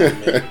first time,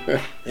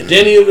 man. And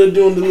then he was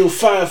doing the little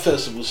fire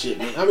festival shit,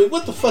 man. I mean,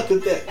 what the fuck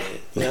is that, man?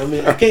 You know what I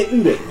mean? I can't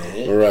do that,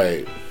 man.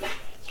 Right.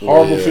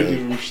 Horrible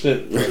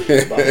 50%.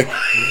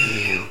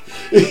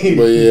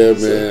 But yeah,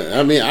 man.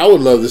 I mean, I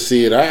would love to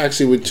see it. I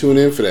actually would tune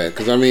in for that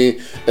because I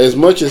mean, as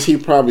much as he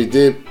probably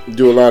did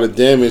do a lot of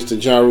damage to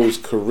Ja Rule's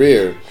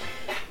career,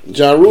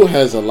 Ja Rule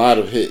has a lot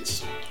of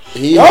hits.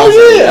 He has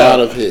a lot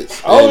of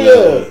hits.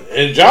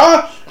 And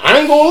Ja, I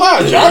ain't gonna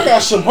lie, Ja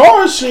got some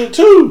hard shit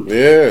too.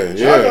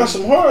 Ja got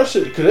some hard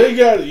shit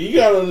because you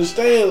gotta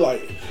understand,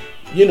 like,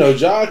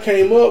 Ja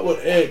came up with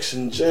X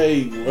and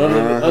J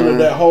under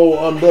that whole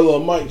umbrella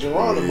of Mike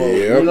Geronimo.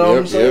 You know what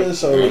I'm saying?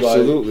 So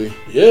absolutely.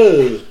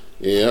 Like,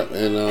 yeah,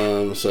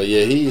 and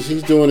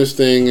he's doing his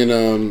thing, and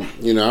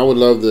I would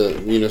love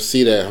to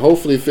see that.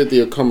 Hopefully, 50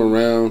 will come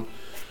around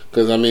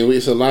because I mean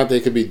it's a lot they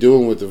could be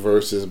doing with the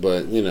verses,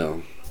 but it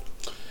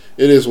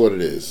is what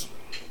it is.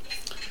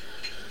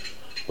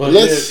 But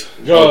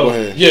go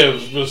ahead. Yeah,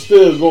 but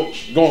still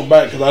going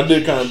back because I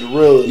did kind of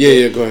derail it.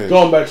 Yeah, go ahead.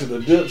 Going back to the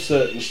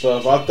Dipset and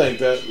stuff, I think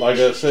that, like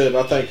I said,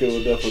 I think it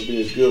would definitely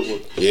be a good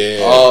one.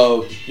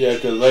 Yeah.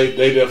 Because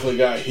they definitely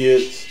got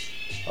hits.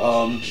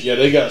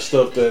 They got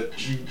stuff that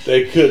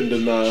they couldn't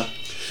deny.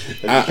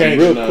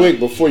 Quick,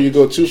 before you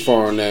go too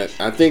far on that,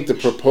 I think the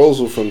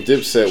proposal from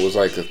Dipset was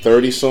like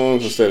 30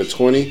 songs instead of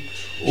 20.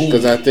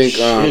 Because I think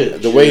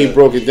the way he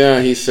broke it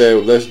down, he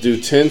said, let's do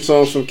 10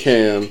 songs from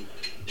Cam,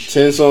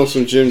 10 songs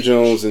from Jim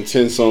Jones, and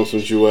 10 songs from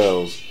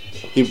Jewels.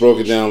 He broke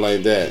it down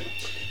like that.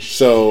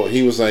 So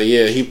he was like,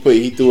 he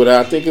threw it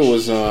out. I think it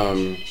was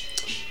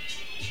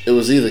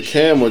either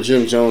Cam or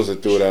Jim Jones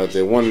that threw it out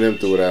there. One of them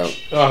threw it out.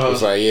 It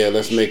was like,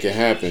 let's make it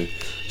happen.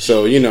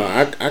 So,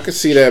 I could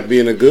see that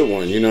being a good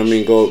one. You know what I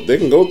mean? They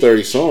can go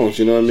 30 songs,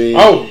 you know what I mean?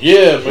 Oh,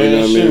 yeah, man. You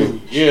know what I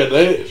mean? Yeah,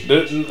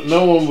 they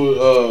no one would,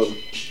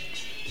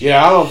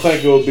 I don't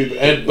think it would be,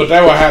 but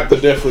they would have to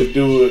definitely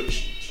do it,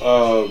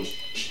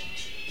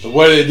 the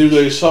way they do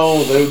their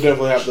songs, they would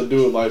definitely have to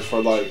do it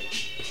for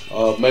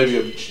maybe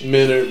a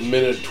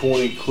minute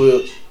 20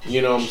 clip,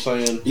 you know what I'm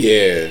saying?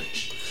 Yeah.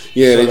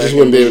 Yeah, so they just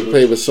wouldn't be able to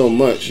play with so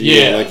much,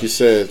 like you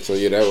said. So,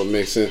 that would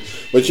make sense.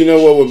 But you know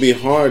what would be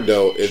hard,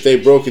 though? If they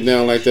broke it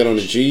down like that on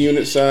the G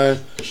Unit side,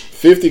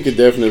 50 could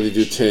definitely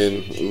do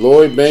 10.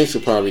 Lloyd Banks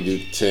could probably do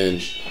 10.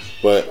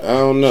 But I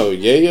don't know.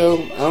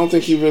 Yayo, I don't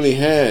think he really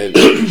had.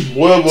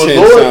 Well,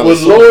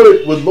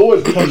 would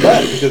Lloyd come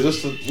back? Because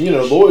it's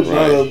Lloyd's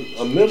not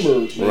a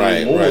member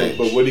anymore. Right.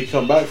 But would he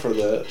come back for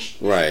that?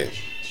 Right.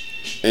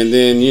 And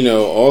then,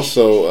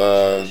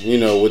 also,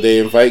 would they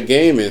invite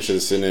Game into the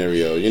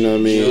scenario? You know what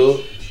I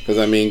mean? Because,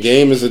 I mean,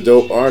 Game is a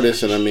dope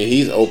artist, and, I mean,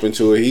 he's open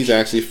to it. He's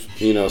actually,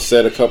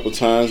 said a couple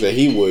times that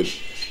he would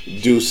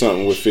do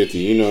something with 50.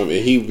 You know, and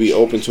he'd be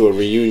open to a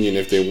reunion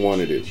if they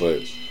wanted it.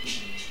 But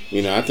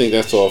you know, I think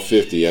that's all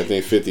 50. I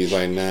think 50's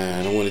like, nah,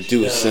 I don't want to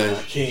do it, son.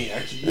 I can't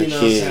let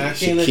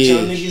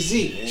y'all niggas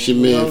eat, man. She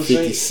man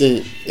 50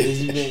 Cent.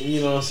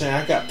 You know what I'm saying?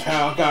 I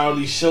got all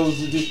these shows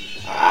to do.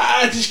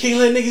 I just can't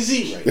let niggas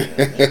eat right now,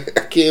 man. I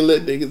can't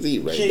let niggas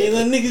eat right now. Can't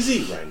let niggas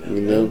eat right now.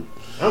 You know?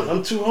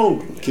 I'm too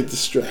hungry. Man. Get the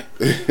strap.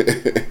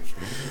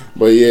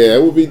 But yeah,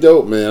 it would be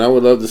dope, man. I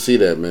would love to see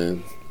that,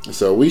 man.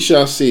 So we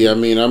shall see. I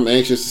mean, I'm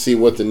anxious to see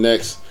what the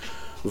next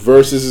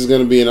versus is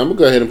going to be. And I'm going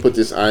to go ahead and put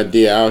this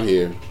idea out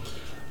here.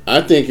 I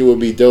think it would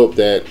be dope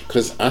that,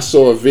 because I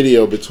saw a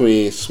video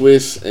between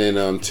Swiss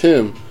and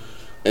Tim,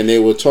 and they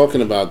were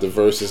talking about the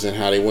verses and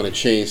how they want to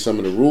change some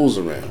of the rules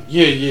around.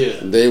 Yeah.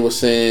 They were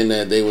saying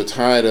that they were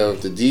tired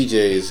of the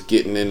DJs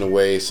getting in the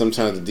way.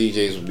 Sometimes the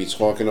DJs would be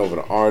talking over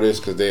the artists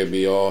because they'd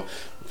be all,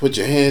 put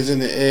your hands in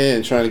the air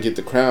and trying to get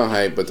the crowd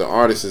hype, but the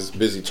artist is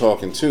busy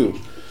talking too.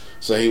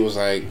 So he was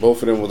like,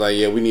 both of them was like,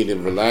 yeah, we need to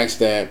relax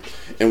that,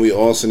 and we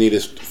also need to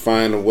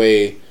find a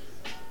way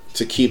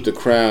to keep the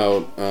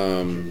crowd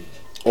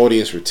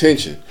audience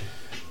retention.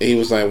 And he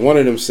was like, one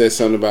of them said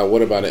something about,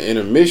 what about an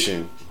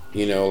intermission?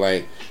 You know,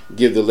 like,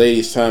 give the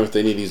ladies time if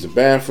they need to use the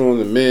bathroom,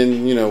 the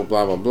men, you know,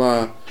 blah, blah,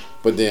 blah.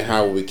 But then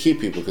how would we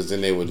keep people? Because then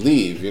they would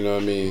leave, you know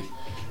what I mean?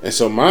 And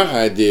so my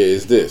idea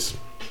is this.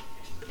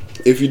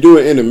 If you do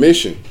an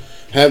intermission,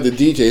 have the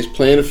DJs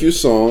playing a few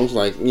songs,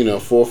 like, you know,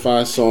 4 or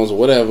 5 songs or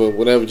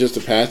whatever, just to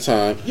pass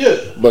time. Yeah.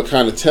 But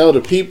kind of tell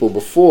the people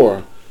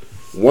before,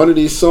 one of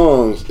these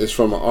songs is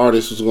from an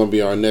artist who's going to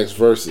be our next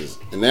verses.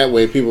 And that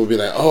way people will be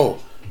like, oh,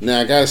 now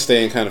I got to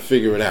stay and kind of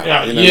figure it out.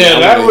 Yeah, you know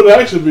that would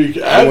actually be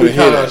kind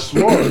of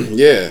smart.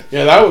 Yeah.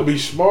 Yeah, that would be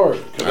smart.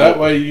 Because that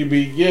way you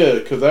do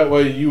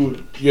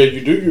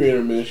your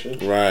intermission.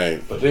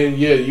 Right. But then,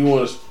 you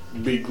want to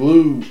be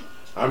glued.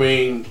 I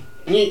mean,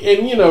 and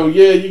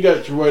you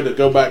got your way to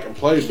go back and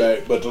play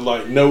back. But to,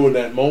 like, know in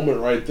that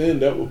moment right then,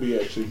 that would be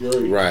actually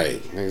great.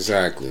 Right,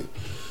 exactly.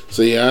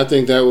 So yeah, I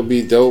think that would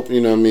be dope.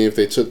 You know what I mean? If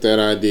they took that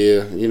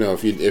idea, you know,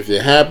 if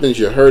it happens,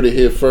 you heard it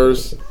here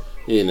first.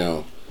 You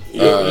know,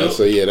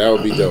 so yeah, that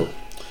would be dope.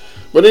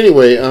 But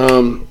anyway,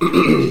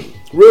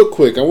 real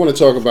quick, I want to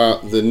talk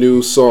about the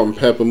new Salt and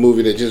Pepper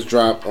movie that just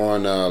dropped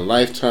on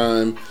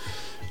Lifetime.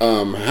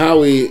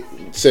 Howie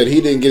said he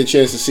didn't get a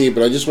chance to see it,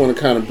 but I just want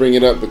to kind of bring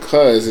it up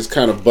because it's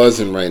kind of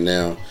buzzing right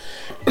now.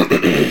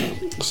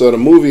 So the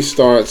movie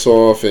starts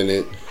off and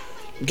it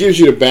gives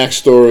you the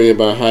backstory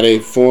about how they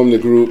formed the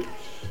group.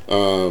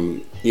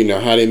 You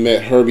know, how they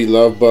met Herbie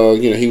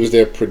Lovebug. You know, he was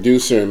their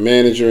producer and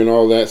manager and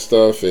all that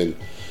stuff, and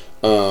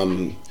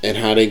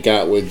how they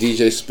got with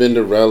DJ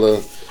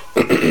Spinderella.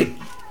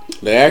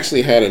 They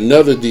actually had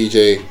another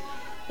DJ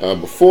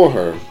before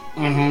her,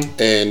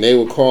 and they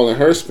were calling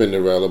her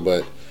Spinderella,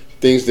 but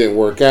things didn't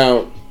work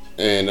out,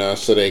 and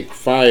so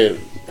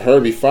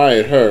Herbie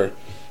fired her,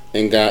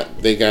 and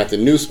they got the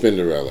new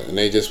Spinderella, and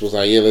they just was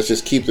like, yeah, let's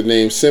just keep the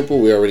name simple.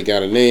 We already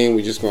got a name.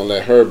 We just gonna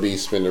let her be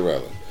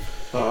Spinderella.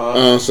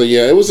 So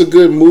yeah, it was a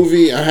good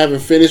movie. I haven't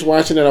finished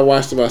watching it. I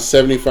watched about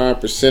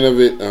 75% of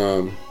it.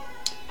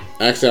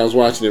 Actually, I was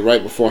watching it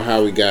right before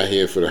Howie got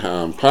here for the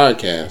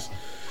podcast.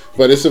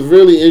 But it's a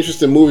really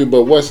interesting movie.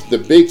 But what's the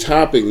big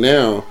topic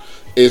now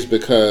is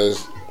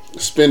because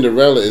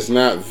Spinderella is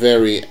not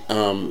very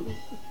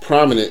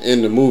prominent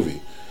in the movie.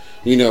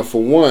 You know,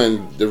 for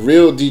one, the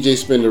real DJ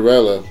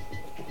Spinderella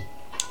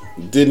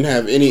didn't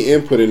have any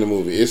input in the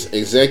movie. It's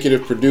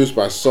executive produced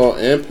by Salt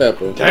and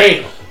Pepper.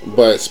 Damn.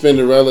 But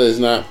Spinderella is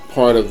not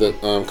part of the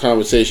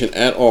conversation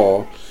at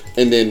all.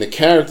 And then the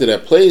character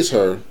that plays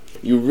her,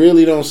 you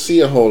really don't see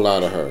a whole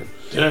lot of her.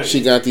 Dang.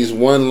 She got these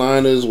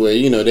one-liners where,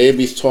 you know, they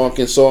be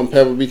talking, Salt and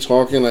Pepper be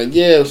talking like,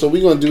 yeah, so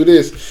we gonna do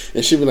this.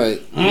 And she be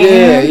like,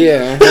 yeah. You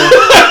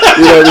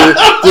know what I mean?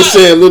 Just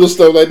saying little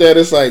stuff like that.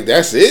 It's like,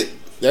 that's it?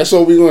 That's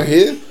all we gonna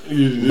hear?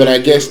 But I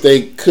guess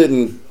they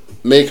couldn't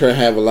make her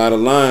have a lot of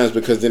lines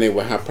because then they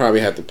would probably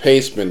have to pay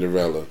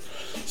Spinderella.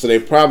 So they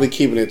probably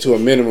keeping it to a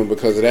minimum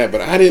because of that.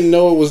 But I didn't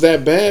know it was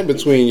that bad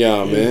between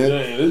y'all,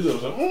 man.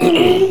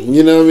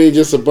 You know what I mean?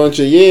 Just a bunch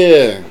of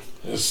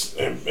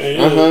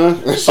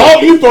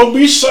Salt, you supposed to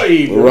be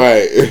saved, bro.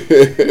 Right. You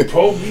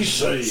supposed to be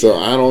saved. So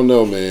I don't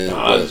know, man.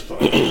 I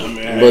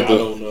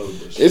don't know.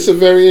 It's a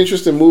very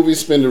interesting movie.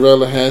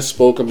 Spinderella has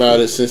spoke about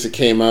it since it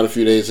came out a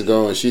few days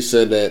ago, and she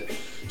said that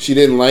she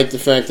didn't like the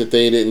fact that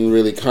they didn't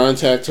really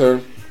contact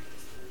her.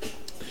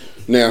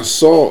 Now,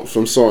 Salt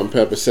from Salt and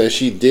Pepper says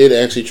she did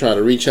actually try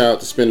to reach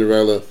out to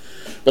Spinderella,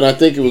 but I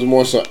think it was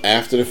more so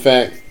after the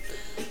fact.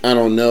 I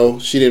don't know.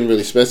 She didn't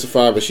really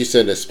specify, but she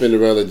said that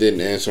Spinderella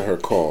didn't answer her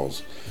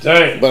calls.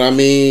 Dang. But I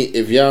mean,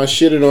 if y'all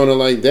shitted on her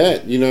like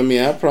that, you know what I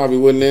mean, I probably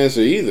wouldn't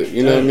answer either.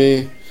 You know what I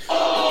mean?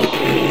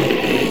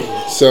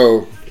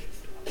 So,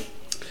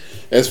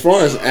 as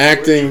far as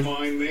acting, I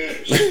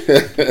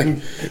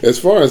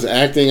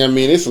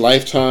mean, it's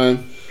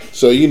Lifetime,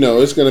 so you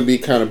know it's gonna be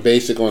kind of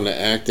basic on the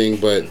acting,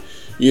 but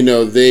you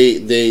know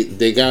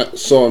they got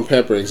Salt and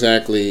Pepper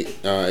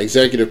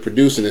executive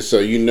producing it, so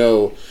you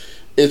know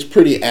it's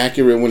pretty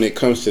accurate when it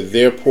comes to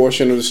their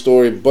portion of the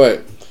story.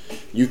 But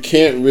you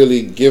can't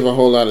really give a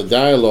whole lot of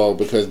dialogue,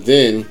 because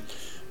then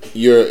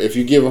if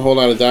you give a whole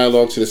lot of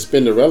dialogue to the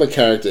Spinderella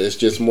character, it's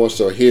just more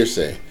so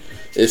hearsay.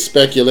 It's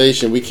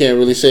speculation. We can't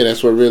really say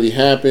that's what really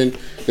happened,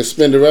 because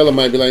Spinderella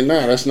might be like,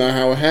 nah, that's not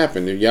how it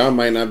happened. Y'all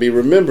might not be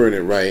remembering it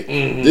right.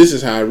 Mm-hmm. This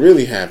is how it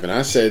really happened.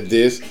 I said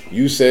this,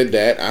 you said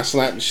that, I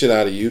slapped the shit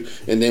out of you,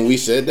 and then we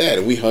said that,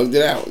 and we hugged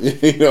it out.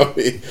 You know,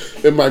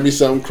 it might be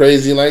something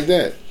crazy like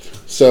that.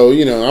 So,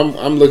 you know,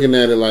 I'm looking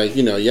at it like,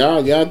 you know,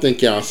 y'all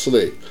think y'all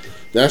slick.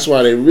 That's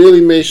why they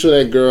really made sure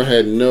that girl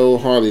had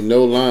hardly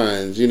no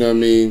lines, you know what I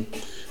mean,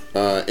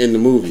 in the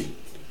movie.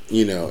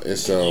 You know, and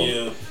so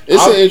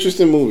it's an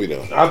interesting movie,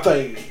 though. I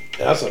think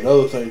that's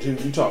another thing too.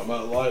 You talk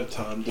about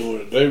Lifetime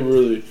doing it. They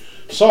really,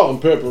 Salt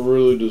and Pepper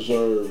really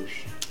deserves.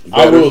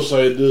 Better. I will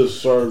say this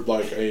served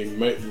like a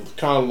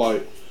kind of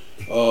like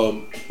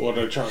what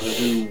they're trying to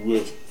do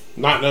with,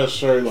 not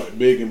necessarily like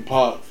Big and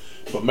Pop,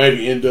 but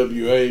maybe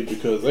NWA,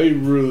 because they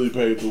really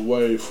paved the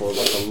way for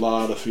like a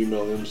lot of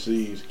female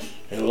MCs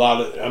and a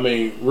lot of, I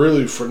mean,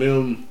 really for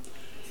them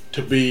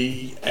to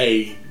be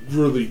a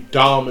really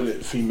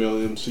dominant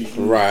female MC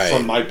from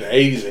like the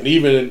 80s and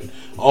even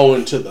on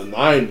into the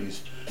 90s.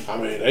 I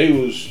mean, they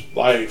was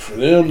like, for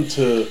them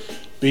to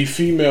be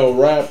female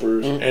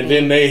rappers, and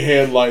then they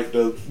had like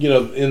the, you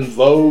know, In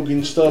Vogue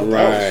and stuff.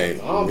 Right.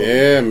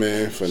 Yeah,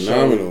 man.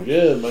 Phenomenal. So,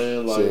 yeah,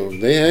 man. Like, so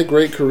they had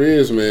great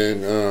careers,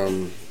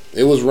 man.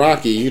 It was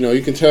rocky. You know,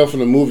 you can tell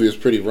from the movie it's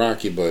pretty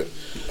rocky, but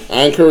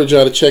I encourage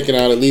y'all to check it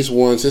out at least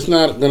once. It's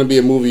not going to be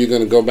a movie you're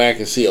going to go back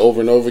and see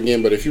over and over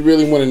again, but if you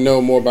really want to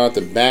know more about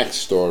the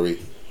backstory,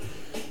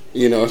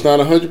 you know, it's not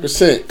 100%,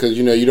 because,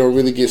 you know, you don't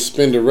really get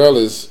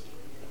Spinderella's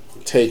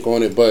take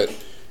on it, but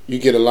you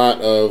get a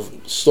lot of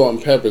Salt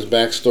and Pepper's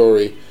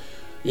backstory,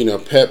 you know,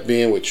 Pep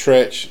being with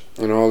Tretch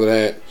and all of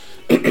that,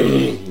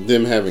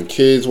 them having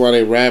kids while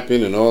they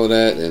rapping and all of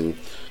that, and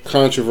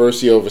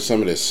controversy over some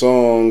of their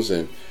songs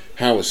and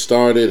how it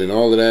started and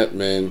all of that,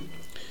 man.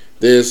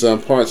 There's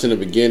parts in the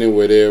beginning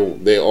where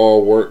they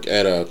all work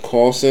at a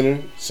call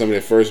center, some of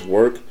their first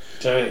work.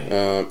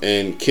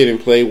 And Kid and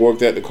Play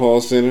worked at the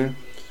call center.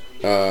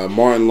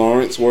 Martin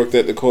Lawrence worked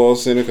at the call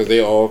center, because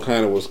they all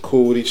kind of was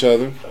cool with each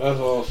other. That's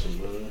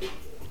awesome, man.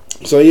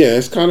 So yeah,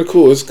 it's kind of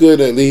cool. It's good,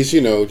 at least,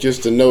 you know,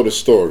 just to know the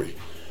story.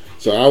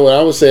 So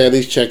I would say at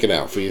least check it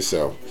out for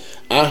yourself.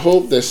 I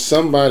hope that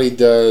somebody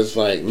does,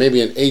 like,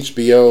 maybe an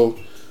HBO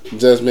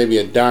does maybe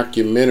a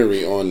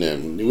documentary on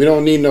them. We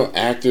don't need no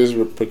actors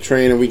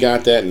portraying them. We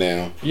got that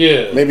now.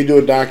 Yeah. Maybe do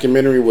a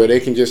documentary where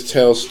they can just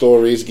tell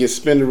stories. Get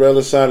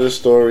Spinderella's side of the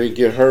story.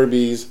 Get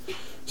Herbie's,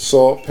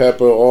 Salt,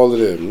 Pepper, all of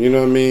them. You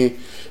know what I mean?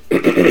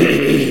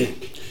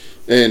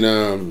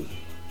 And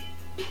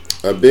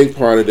a big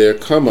part of their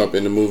come up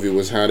in the movie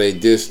was how they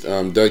dissed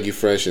Dougie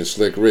Fresh and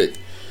Slick Rick.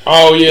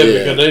 Oh yeah,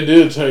 because they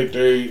did take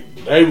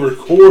they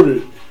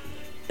recorded.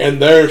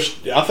 And I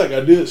think I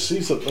did see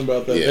something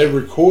about that. Yeah. They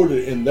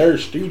recorded in their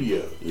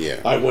studio.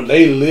 Yeah. Like when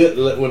they left,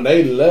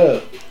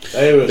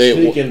 they would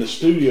sneak in the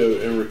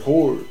studio and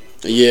record.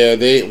 Yeah.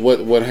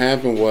 What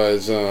happened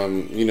was,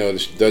 you know,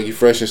 Dougie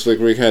Fresh and Slick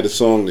Rick had the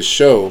song "The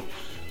Show,"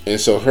 and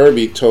so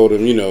Herbie told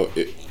him, you know,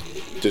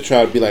 to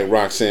try to be like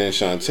Roxanne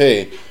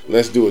Shante,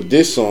 let's do a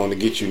diss song to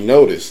get you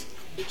noticed.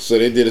 So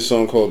they did a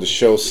song called "The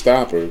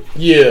Showstopper."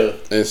 Yeah.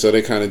 And so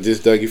they kind of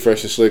dissed Dougie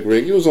Fresh and Slick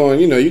Rick. It was on,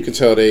 you know, you could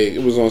tell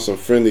it was on some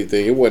friendly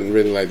thing. It wasn't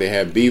really like they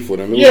had beef with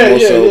them. It was more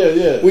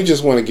so, we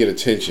just want to get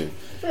attention.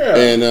 Yeah.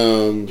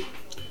 And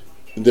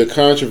the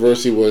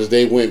controversy was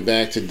they went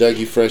back to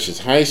Dougie Fresh's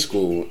high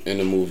school in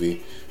the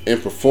movie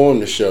and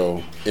performed the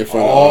show in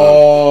front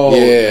of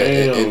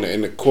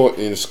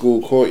in the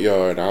school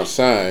courtyard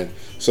outside.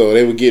 So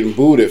they were getting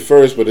booed at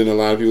first, but then a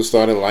lot of people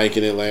started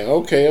liking it. Like,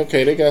 okay,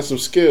 they got some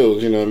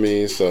skills, you know what I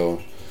mean? So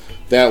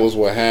that was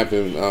what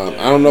happened.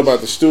 I don't know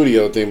about the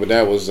studio thing, but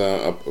that was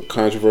a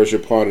controversial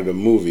part of the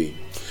movie.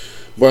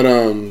 But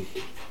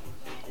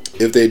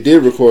if they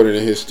did record it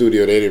in his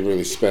studio, they didn't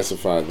really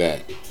specify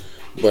that.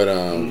 But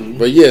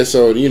but yeah,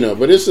 so you know,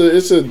 but it's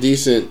a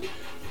decent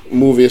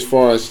movie as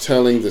far as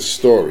telling the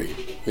story.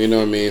 You know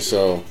what I mean?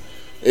 So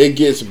it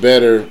gets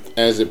better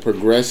as it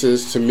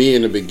progresses. To me,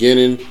 in the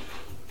beginning,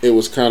 it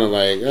was kind of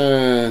like,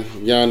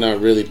 y'all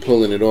not really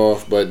pulling it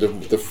off. But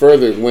the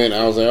further it went,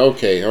 I was like,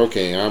 okay,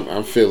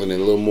 I'm feeling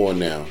it a little more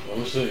now.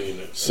 I'm seeing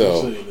it.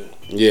 So,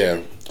 yeah.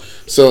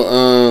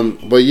 So,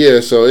 but yeah,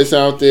 so it's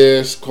out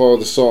there. It's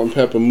called the Salt and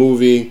Pepper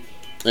Movie.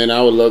 And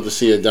I would love to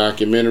see a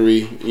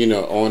documentary, you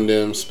know, on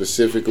them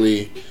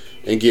specifically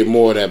and get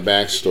more of that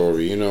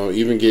backstory. You know,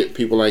 even get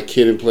people like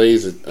Kid and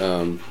Play's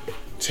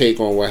take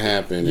on what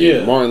happened. Yeah.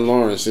 And Martin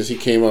Lawrence, since he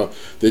came up,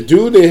 the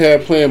dude they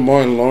had playing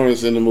Martin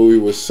Lawrence in the movie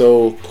was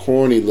so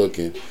corny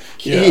looking.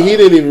 Yeah. He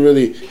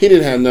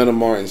didn't have none of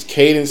Martin's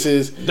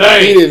cadences.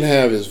 Dang. He didn't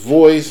have his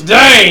voice.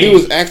 Dang. He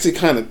was actually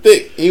kind of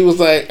thick. He was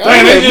like,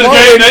 dang, they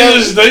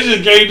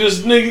just gave this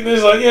nigga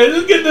this, like, yeah,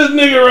 just get this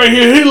nigga right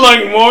here. He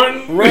like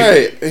Martin.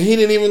 Right. And he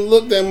didn't even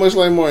look that much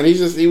like Martin. He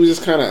was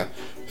just kind of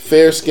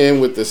fair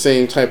skinned with the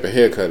same type of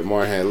haircut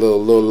Martin had, a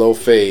little low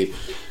fade.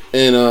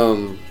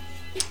 And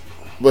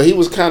But he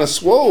was kind of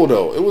swole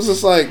though. It was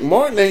just like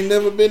Martin ain't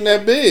never been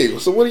that big.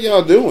 So what are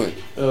y'all doing?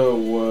 Oh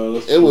well,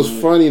 it was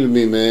funny to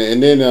me, man.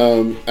 And then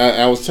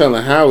I was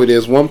telling Howie,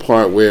 there's one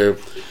part where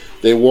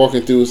they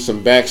walking through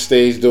some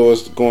backstage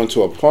doors, going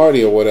to a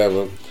party or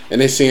whatever,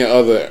 and they seeing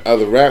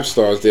other rap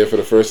stars there for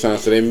the first time.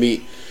 So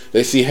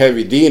they see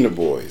Heavy D and the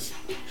boys,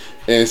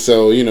 and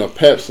so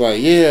Pep's like,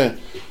 yeah,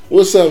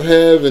 what's up,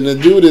 Hev? And the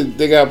dude that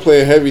they got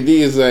playing Heavy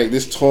D is like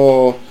this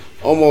tall,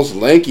 almost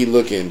lanky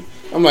looking.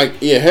 I'm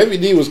like, yeah, Heavy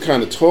D was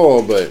kind of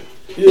tall, but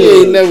he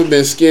ain't never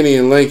been skinny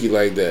and lanky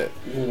like that.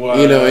 Wow.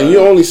 And you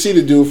only see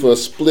the dude for a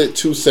split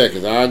 2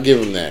 seconds. I'll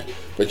give him that.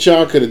 But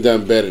y'all could have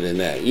done better than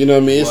that. You know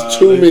what I mean? It's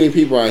too many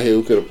people out here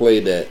who could have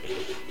played that.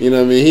 You know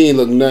what I mean? He ain't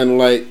look nothing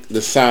like the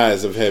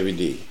size of Heavy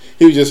D.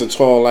 He was just a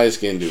tall,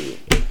 light-skinned dude.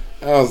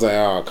 I was like,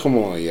 oh, come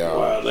on, y'all.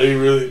 Wow, they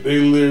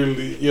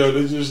literally,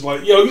 they're just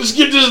like, just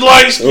get this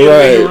light skin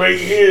nigga right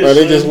here. Right,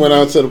 they just went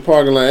out to the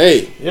park and like,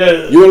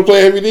 hey, you want to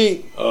play Heavy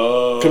D?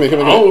 Come here.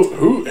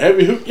 Who?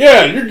 Heavy who?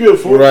 Yeah, you're good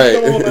for it. Right.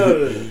 Come on out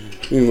of there.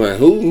 He's like,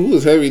 who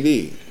is Heavy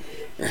D?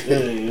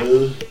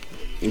 Yeah.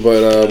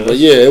 But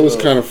yeah, it was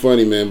kind of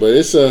funny, man. But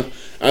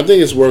I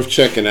think it's worth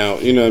checking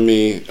out. You know what I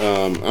mean?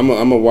 I'm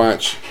gonna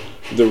watch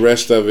the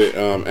rest of it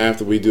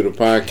after we do the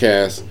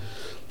podcast.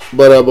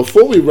 But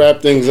before we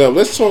wrap things up,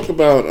 let's talk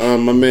about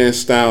my man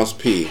Styles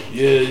P.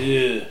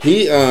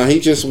 Yeah. He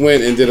just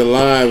went and did a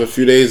live a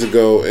few days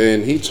ago,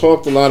 and he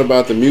talked a lot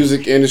about the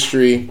music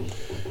industry,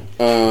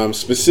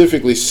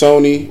 specifically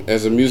Sony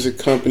as a music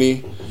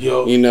company.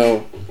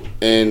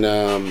 And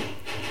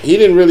he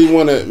didn't really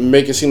want to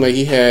make it seem like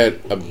he had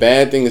a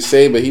bad thing to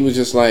say, but he was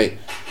just like,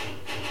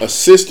 a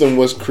system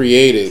was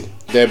created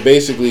that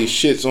basically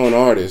shits on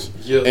artists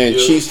and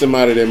cheats them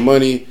out of their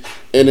money.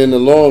 And in the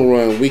long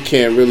run, we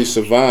can't really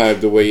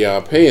survive the way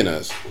y'all paying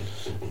us.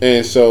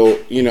 And so,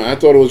 I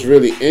thought it was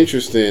really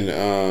interesting,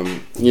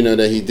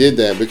 that he did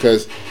that,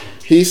 because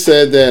he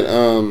said that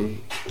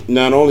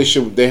not only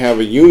should they have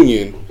a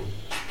union,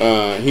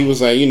 he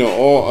was like,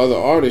 all other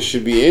artists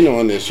should be in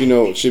on this,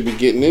 should be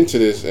getting into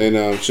this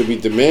and should be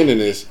demanding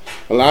this.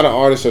 A lot of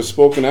artists have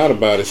spoken out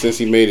about it since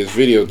he made his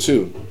video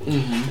too.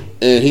 Mm-hmm.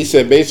 And he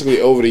said basically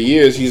over the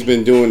years he's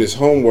been doing his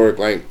homework,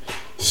 like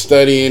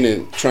studying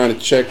and trying to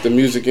check the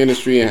music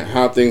industry and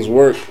how things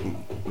work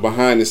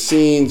behind the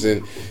scenes.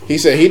 And he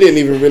said he didn't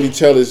even really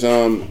tell his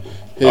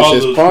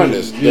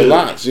partners, the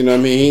lots. You know what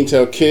I mean? He didn't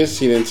tell Kiss,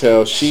 he didn't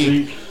tell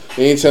Sheep,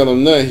 he didn't tell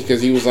them nothing,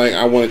 because he was like,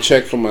 I want to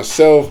check for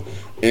myself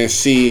and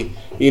see,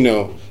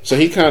 So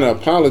he kind of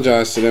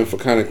apologized to them for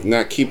kind of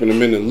not keeping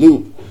them in the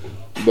loop.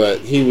 But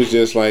he was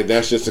just like,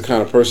 that's just the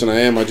kind of person I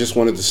am. I just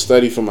wanted to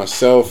study for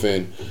myself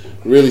and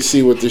really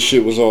see what this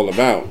shit was all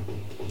about.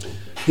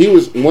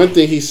 One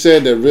thing he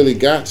said that really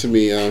got to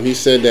me, he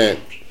said that,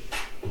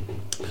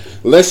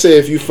 let's say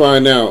if you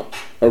find out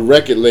a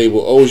record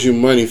label owes you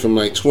money from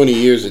like 20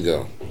 years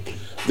ago,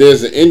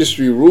 there's an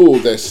industry rule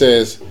that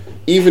says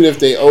even if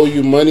they owe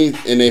you money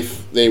and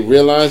they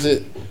realize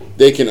it,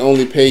 they can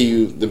only pay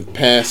you the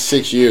past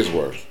 6 years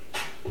worth.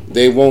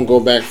 They won't go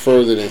back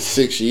further than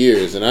 6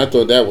 years, and I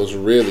thought that was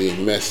really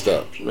messed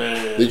up.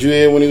 Man, did you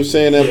hear when he was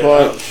saying that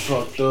part? That was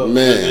fucked up,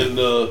 man. And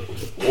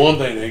one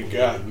thing that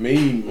got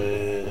me,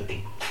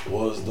 man,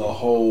 was the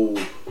whole,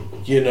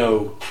 he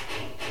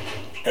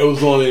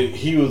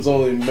was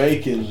only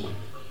making,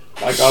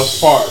 like, as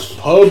far as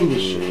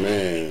publisher,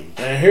 man.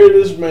 And here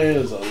this man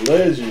is a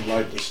legend,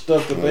 like the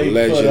stuff that they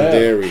put out.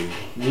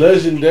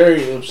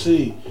 Legendary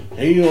MC.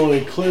 He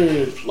only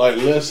cleared like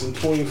less than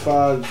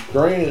 25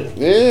 grand.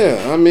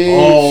 Yeah, I mean,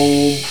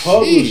 on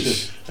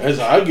publishing. As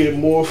I get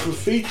more for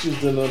features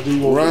than I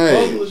do on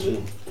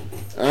publishing.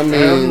 I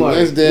mean, like,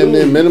 that's damn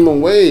near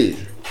minimum wage.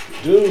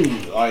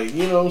 Dude, like,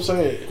 you know what I'm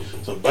saying?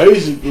 So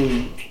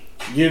basically,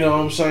 you know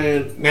what I'm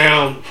saying?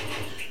 Now,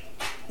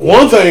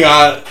 one thing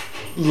I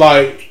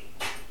like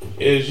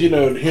is,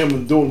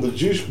 him doing the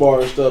juice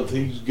bar and stuff,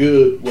 he's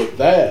good with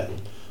that.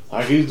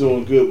 Like, he's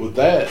doing good with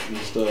that and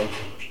stuff.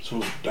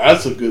 So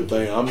that's a good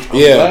thing. I'm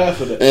glad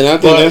for that. And I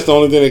think that's the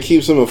only thing that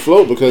keeps him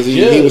afloat, because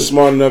he was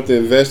smart enough to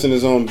invest in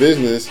his own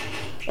business,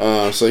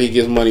 so he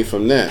gets money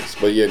from that.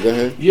 But yeah, go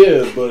ahead.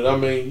 Yeah, but I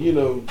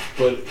mean,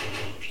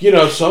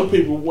 some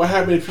people, what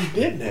happened if he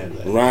didn't have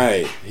that?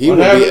 Right. He would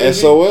be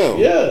SOL.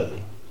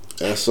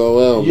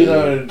 SOL,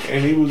 man.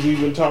 And he was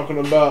even talking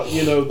about,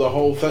 the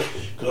whole thing.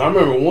 Because I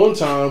remember one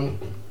time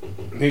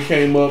he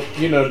came up,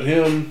 to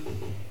him,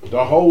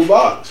 the whole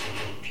box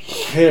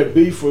had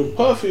beef with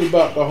Puffy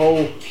about the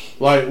whole,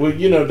 like, well,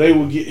 he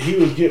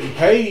was getting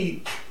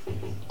paid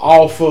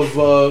off of,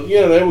 he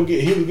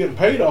was getting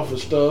paid off of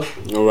stuff.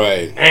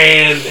 Right.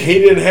 And he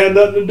didn't have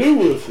nothing to do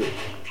with it.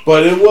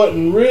 But it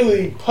wasn't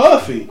really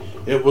Puffy.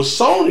 It was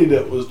Sony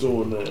that was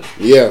doing that.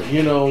 Yeah.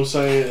 You know what I'm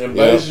saying? And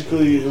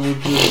basically it was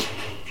just,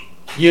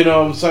 you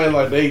know what I'm saying?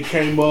 Like, they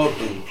came up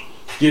and,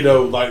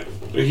 like,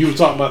 he was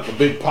talking about the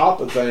Big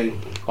Papa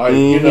thing. Like,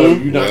 you're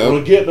not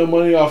going to get no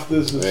money off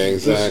this.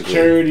 This is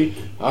charity.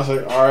 I was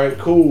like, all right,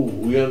 cool.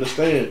 We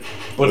understand.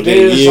 But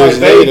then it's like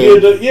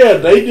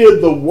they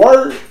did the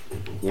work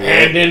Yeah.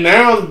 And then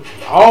now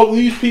all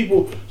these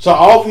people, so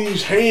all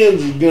these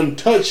hands have done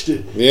touched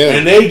it,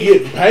 and they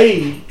get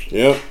paid.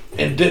 Yep.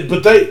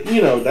 But they,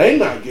 they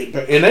not getting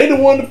paid, and they the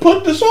one to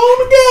put the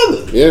song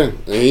together. Yeah,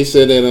 and he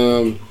said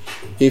that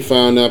he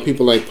found out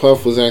people like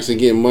Puff was actually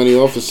getting money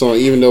off the song,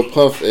 even though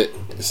Puff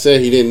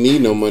said he didn't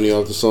need no money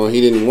off the song. He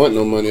didn't want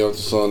no money off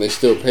the song. They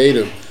still paid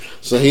him.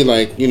 So he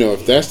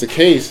if that's the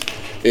case,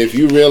 if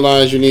you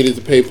realize you needed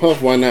to pay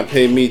Puff, why not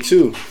pay me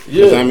too?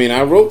 Because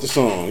I wrote the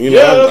song. You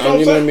know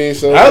what I mean?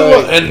 So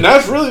and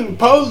that's really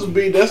supposed to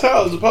be. That's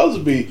how it's supposed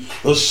to be.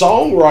 The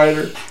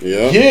songwriter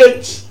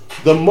gets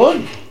the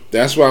money.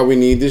 That's why we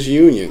need this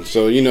union.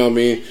 So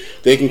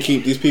they can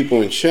keep these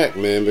people in check,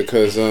 man.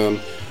 Because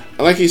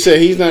like he said,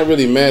 he's not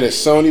really mad at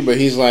Sony, but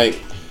he's like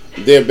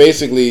they're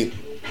basically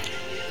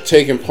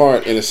taking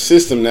part in a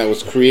system that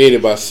was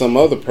created by some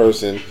other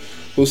person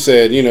who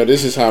said,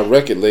 this is how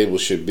record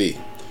labels should be.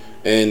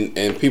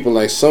 And people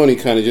like Sony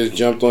kind of just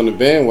jumped on the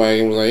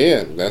bandwagon and was like,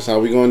 yeah, that's how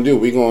we're going to do.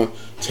 We're going to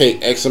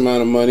take X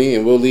amount of money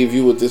and we'll leave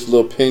you with this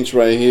little pinch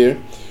right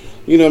here.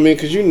 You know what I mean?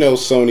 Because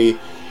Sony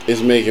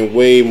is making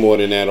way more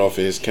than that off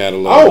of his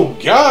catalog. Oh,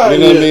 God. You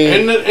know what I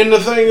mean? And the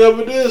thing of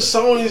it is,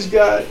 Sony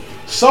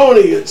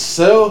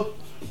itself,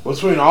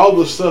 between all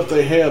the stuff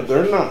they have,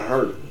 they're not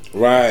hurting.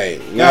 Right.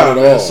 Not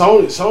at all.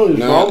 Sony's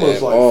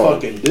almost like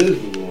fucking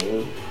Disney,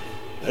 man.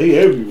 They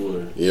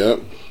everywhere. Yep.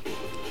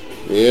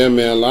 Yeah,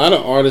 man. A lot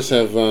of artists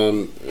have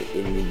been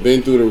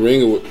through the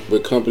ringer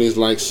with companies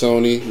like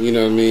Sony. You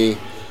know what I mean?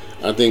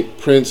 I think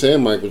Prince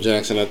and Michael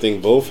Jackson,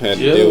 both had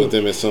to deal with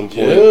them at some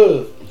point.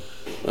 Yeah.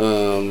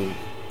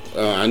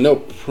 I know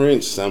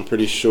Prince, I'm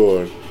pretty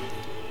sure.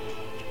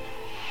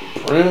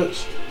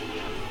 Prince,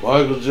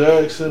 Michael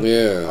Jackson.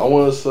 Yeah. I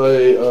want to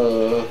say,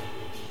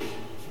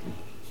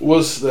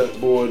 what's that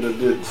boy that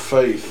did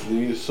Faith?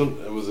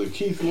 Was it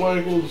Keith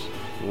Michaels?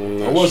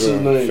 What's his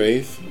name?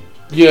 Faith?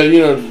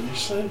 Yeah,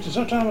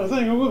 sometimes I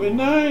think it would be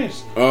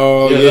nice.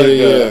 Oh,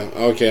 yeah.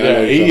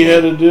 Okay, he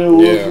had to deal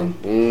with him.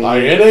 Mm-hmm.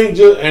 Like it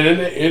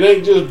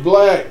ain't just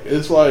black.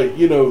 It's like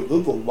there's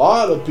a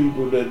lot of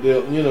people that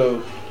deal.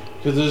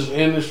 Because this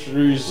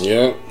industry's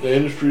the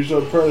industry's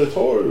so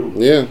predatory.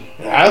 Yeah,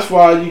 that's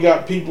why you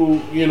got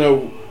people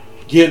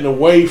getting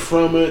away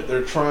from it.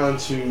 They're trying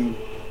to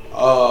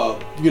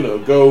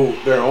go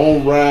their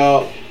own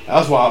route.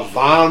 That's why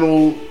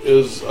vinyl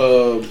is.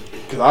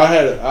 Because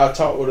I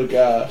talked with a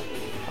guy.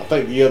 I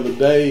think the other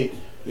day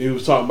he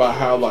was talking about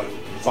how like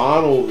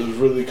vinyl is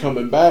really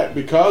coming back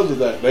because of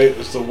that.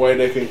 It's the way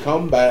they can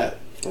combat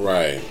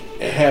right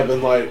and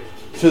having like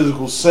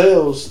physical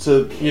sales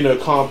to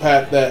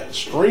combat that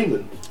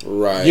streaming.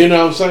 Right. You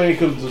know what I'm saying?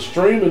 Because the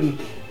streaming,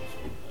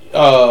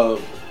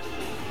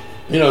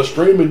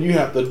 streaming you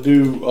have to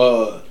do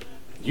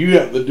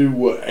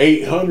what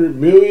 800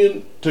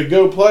 million to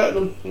go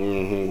platinum.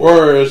 Mm-hmm.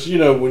 Whereas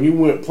when you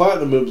went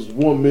platinum, it was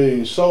 1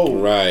 million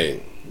sold.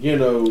 Right.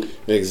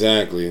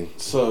 Exactly.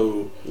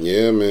 So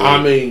yeah, man.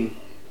 I mean,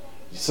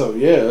 so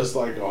yeah, it's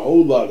like a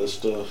whole lot of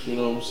stuff. You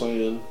know what I'm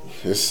saying?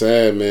 It's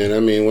sad, man.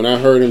 I mean, when I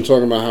heard him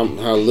talking about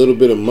how little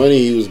bit of money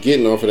he was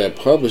getting off of that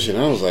publishing,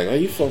 I was like, "Are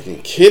you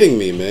fucking kidding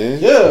me,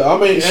 man?" Yeah, I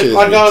mean,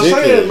 like I was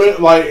saying,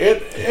 man, like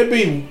it'd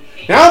be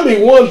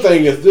one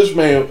thing if this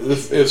man,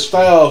 if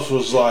Styles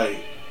was like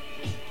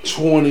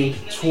 20,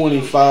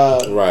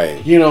 25,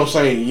 right? You know what I'm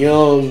saying,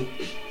 young.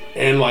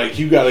 And like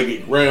you gotta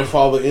get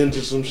grandfather into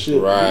some shit.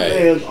 Right.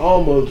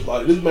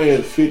 This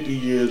man's 50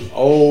 years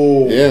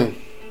old. Yeah.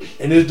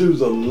 And this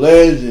dude's a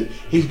legend.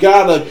 He's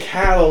got a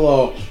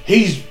catalog.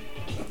 He's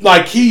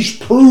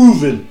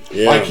proven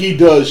like he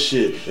does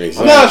shit. Exactly.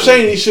 I'm not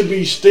saying he should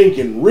be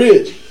stinking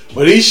rich,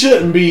 but he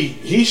shouldn't be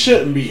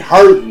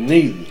hurting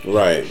neither.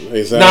 Right.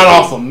 Exactly. Not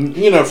off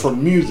of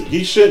from music.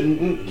 He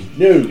shouldn't.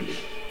 No.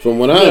 From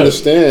what I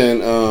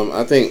understand,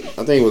 I think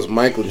it was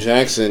Michael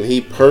Jackson. He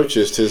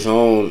purchased his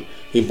own.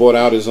 He bought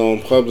out his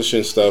own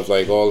publishing stuff,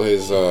 like all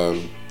his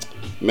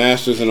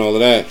masters and all of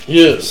that.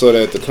 Yeah. So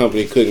that the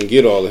company couldn't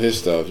get all of his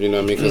stuff. You know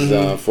what I mean?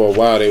 Because for a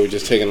while they were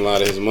just taking a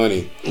lot of his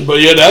money. But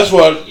yeah,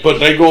 but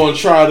they go and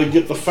try to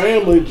get the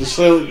family to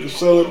sell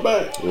it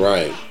back.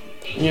 Right.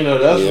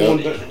 That's one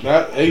thing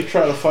that they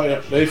try to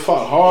fight. They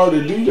fought hard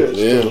to do that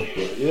stuff.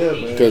 But yeah,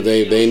 man. Because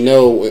they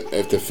know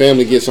if the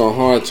family gets on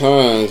hard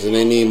times and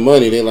they need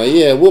money, they're like,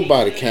 yeah, we'll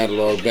buy the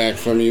catalog back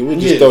from you. We'll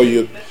just throw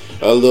you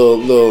a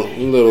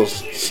little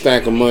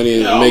stack of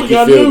money and make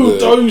you feel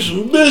good. Throw you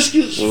some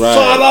biscuits, right.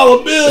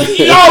 $5 bills.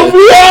 Y'all be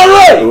all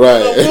right.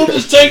 Right. We'll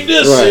just take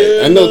this.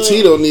 Right. I know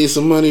Tito needs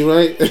some money,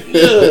 right?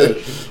 Yeah.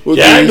 Your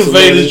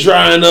activator's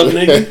drying up,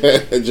 nigga.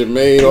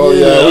 Jermaine, we know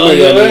y'all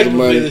need some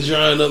money. Activator's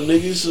drying up,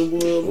 nigga. So,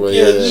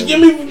 just give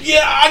me,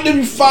 I'll give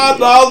you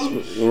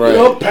 $5.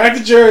 Right. Pack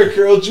of Jerry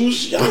Curl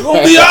juice. Y'all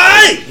gonna be all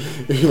right.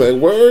 You're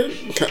like, word?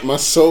 Got my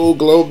soul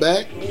glow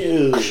back?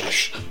 Yeah. We'll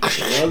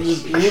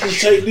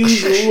just take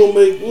these and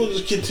we'll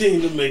just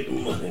continue to make the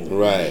money.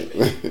 Right.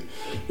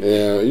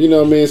 Yeah, you know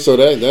what I mean? So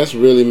that's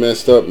really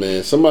messed up,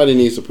 man. Somebody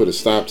needs to put a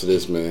stop to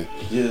this, man.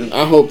 Yeah.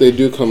 I hope they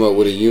do come up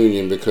with a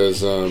union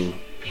because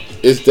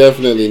it's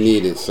definitely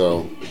needed.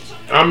 So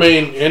I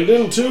mean, and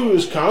then too,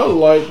 it's kind of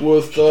like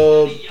with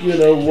you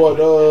know what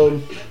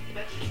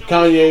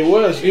Kanye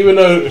West. Even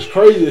though as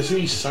crazy as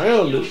he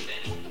sounded,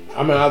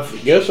 I mean, I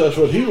guess that's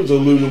what he was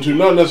alluding to.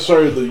 Not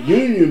necessarily the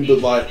union, but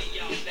like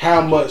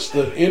how much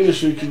the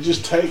industry could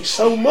just take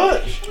so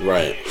much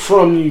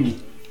from you,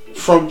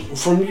 from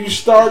you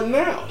starting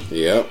out.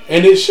 Yep.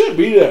 And it should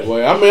be that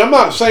way. I mean, I'm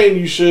not saying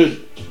you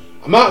should.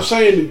 I'm not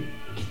saying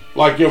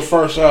like your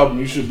first album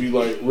you should be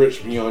like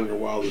rich beyond your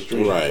wildest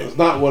dreams. Right. That's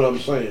not what I'm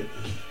saying.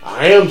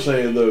 I am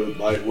saying though,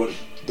 like what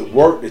the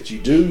work that you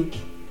do,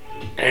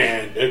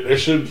 and there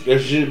should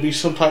be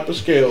some type of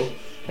scale.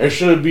 There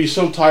should be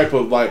some type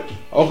of like,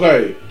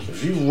 okay,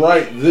 if you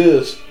write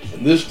this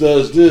and this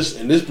does this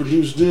and this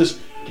produces this,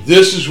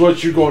 this is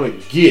what you're going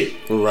to get.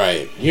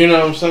 Right. You know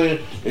what I'm saying?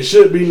 It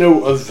should be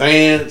no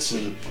advance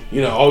and,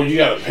 you know, oh, you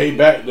got to pay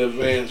back the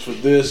advance for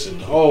this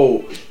and,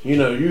 oh, you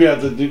know, you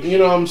have to do, you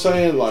know what I'm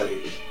saying? Like,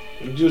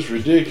 it's just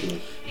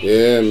ridiculous.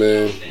 Yeah,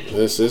 man.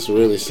 It's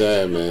really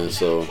sad, man.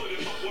 So,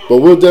 but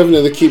we'll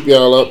definitely keep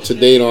y'all up to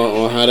date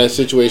on how that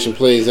situation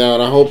plays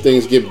out. I hope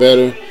things get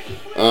better.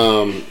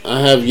 I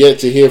have yet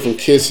to hear from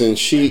Kiss and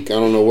Sheik. I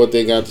don't know what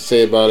they got to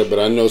say about it, but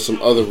I know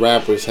some other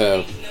rappers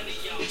have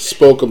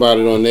spoke about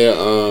it on their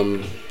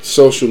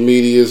social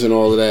medias and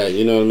all of that.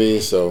 You know what I mean?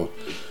 So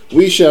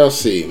we shall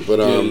see. But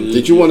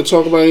did you want to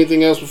talk about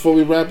anything else before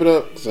we wrap it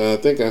up? 'Cause I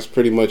think that's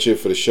pretty much it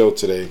for the show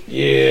today.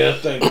 Yeah, I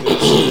think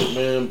that's it,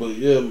 man. But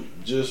yeah,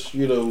 just,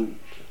 you know,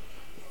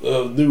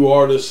 new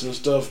artists and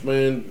stuff,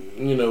 man.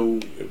 You know,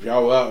 if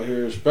y'all out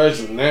here,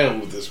 especially now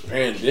with this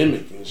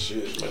pandemic and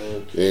shit,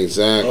 man.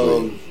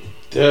 Exactly.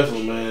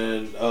 Definitely,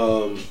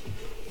 man.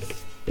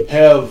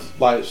 Have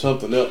like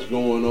something else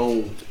going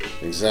on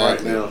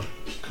right now,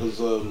 because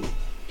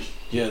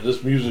yeah,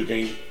 this music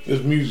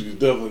is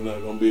definitely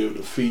not gonna be able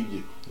to feed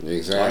you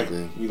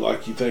exactly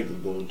like you think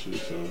it's going to.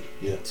 So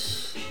yeah,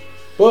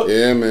 but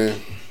yeah, man,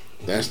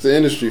 that's the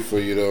industry for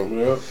you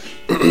though.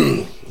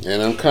 Yeah.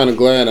 And I'm kind of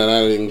glad that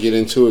I didn't get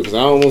into it, because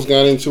I almost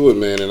got into it,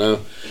 man. And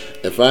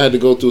if I had to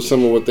go through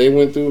some of what they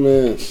went through,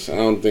 man, I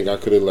don't think I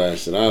could have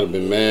lasted. I'd have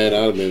been mad.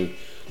 I'd have been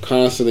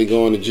constantly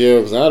going to jail,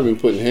 because I'd have been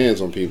putting hands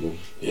on people.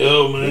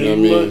 Yo, man. You know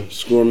what I mean?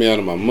 Screwing me out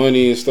of my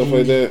money and stuff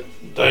like that.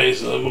 Dang,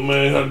 son, my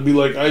man had to be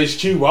like Ice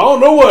Cube. I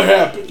don't know what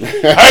happened.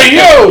 Hey,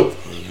 yo!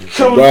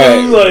 Coming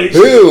through like...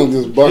 Boom,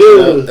 just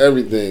busting out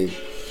everything.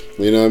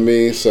 You know what I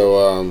mean?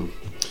 So,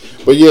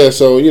 but yeah,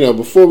 so, you know,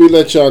 before we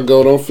let y'all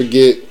go, don't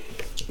forget,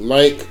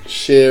 like,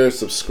 share,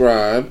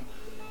 subscribe.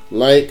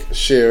 Like,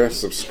 share,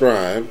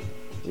 subscribe.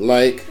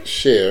 Like,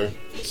 share,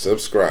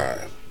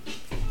 subscribe.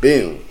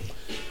 Boom.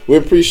 We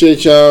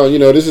appreciate y'all. You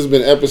know, this has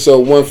been episode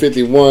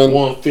 151.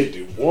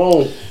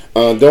 151.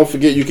 Don't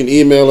forget, you can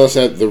email us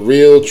at the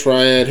Real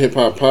Triad Hip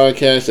Hop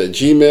Podcast at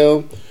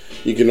Gmail.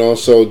 You can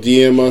also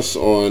DM us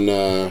on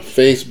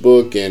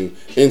Facebook and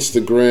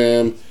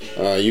Instagram.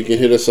 You can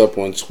hit us up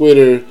on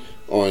Twitter,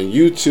 on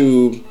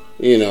YouTube.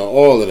 You know,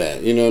 all of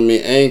that. You know what I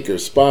mean? Anchor,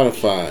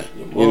 Spotify.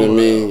 You know what I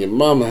mean? Your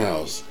mama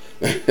house.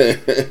 They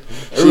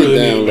really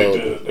need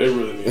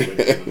to make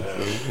that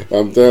now.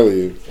 I'm telling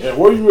you. Yeah,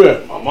 where you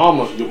at? Your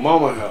mama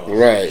house.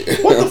 Right.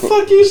 What the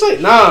fuck you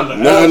say? Nah,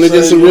 nigga,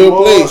 it's a real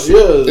place.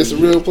 Yeah, it's a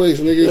real place,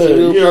 nigga. It's a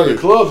real place. You're at the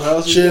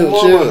clubhouse. It's your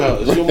mama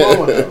house. It's your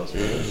mama house,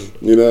 man.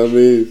 You know what I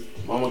mean?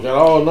 Mama got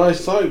all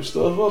nice type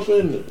stuff up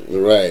in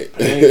there. Right.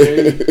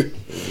 Pancake.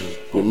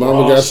 Your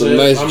mama got some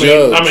nice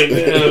jugs. I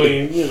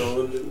mean, you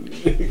know.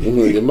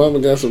 Your mama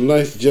got some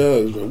nice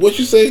jugs. What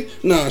you say?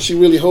 Nah, she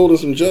really holding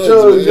some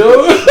jugs.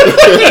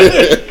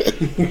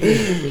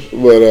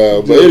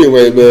 But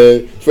anyway,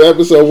 man, for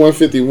episode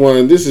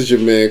 151, this is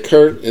your man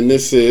Kurt, and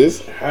this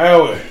is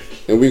Howie.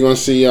 And we're gonna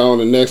see y'all on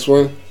the next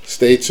one.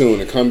 Stay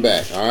tuned and come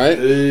back. All right.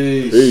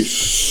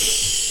 Peace.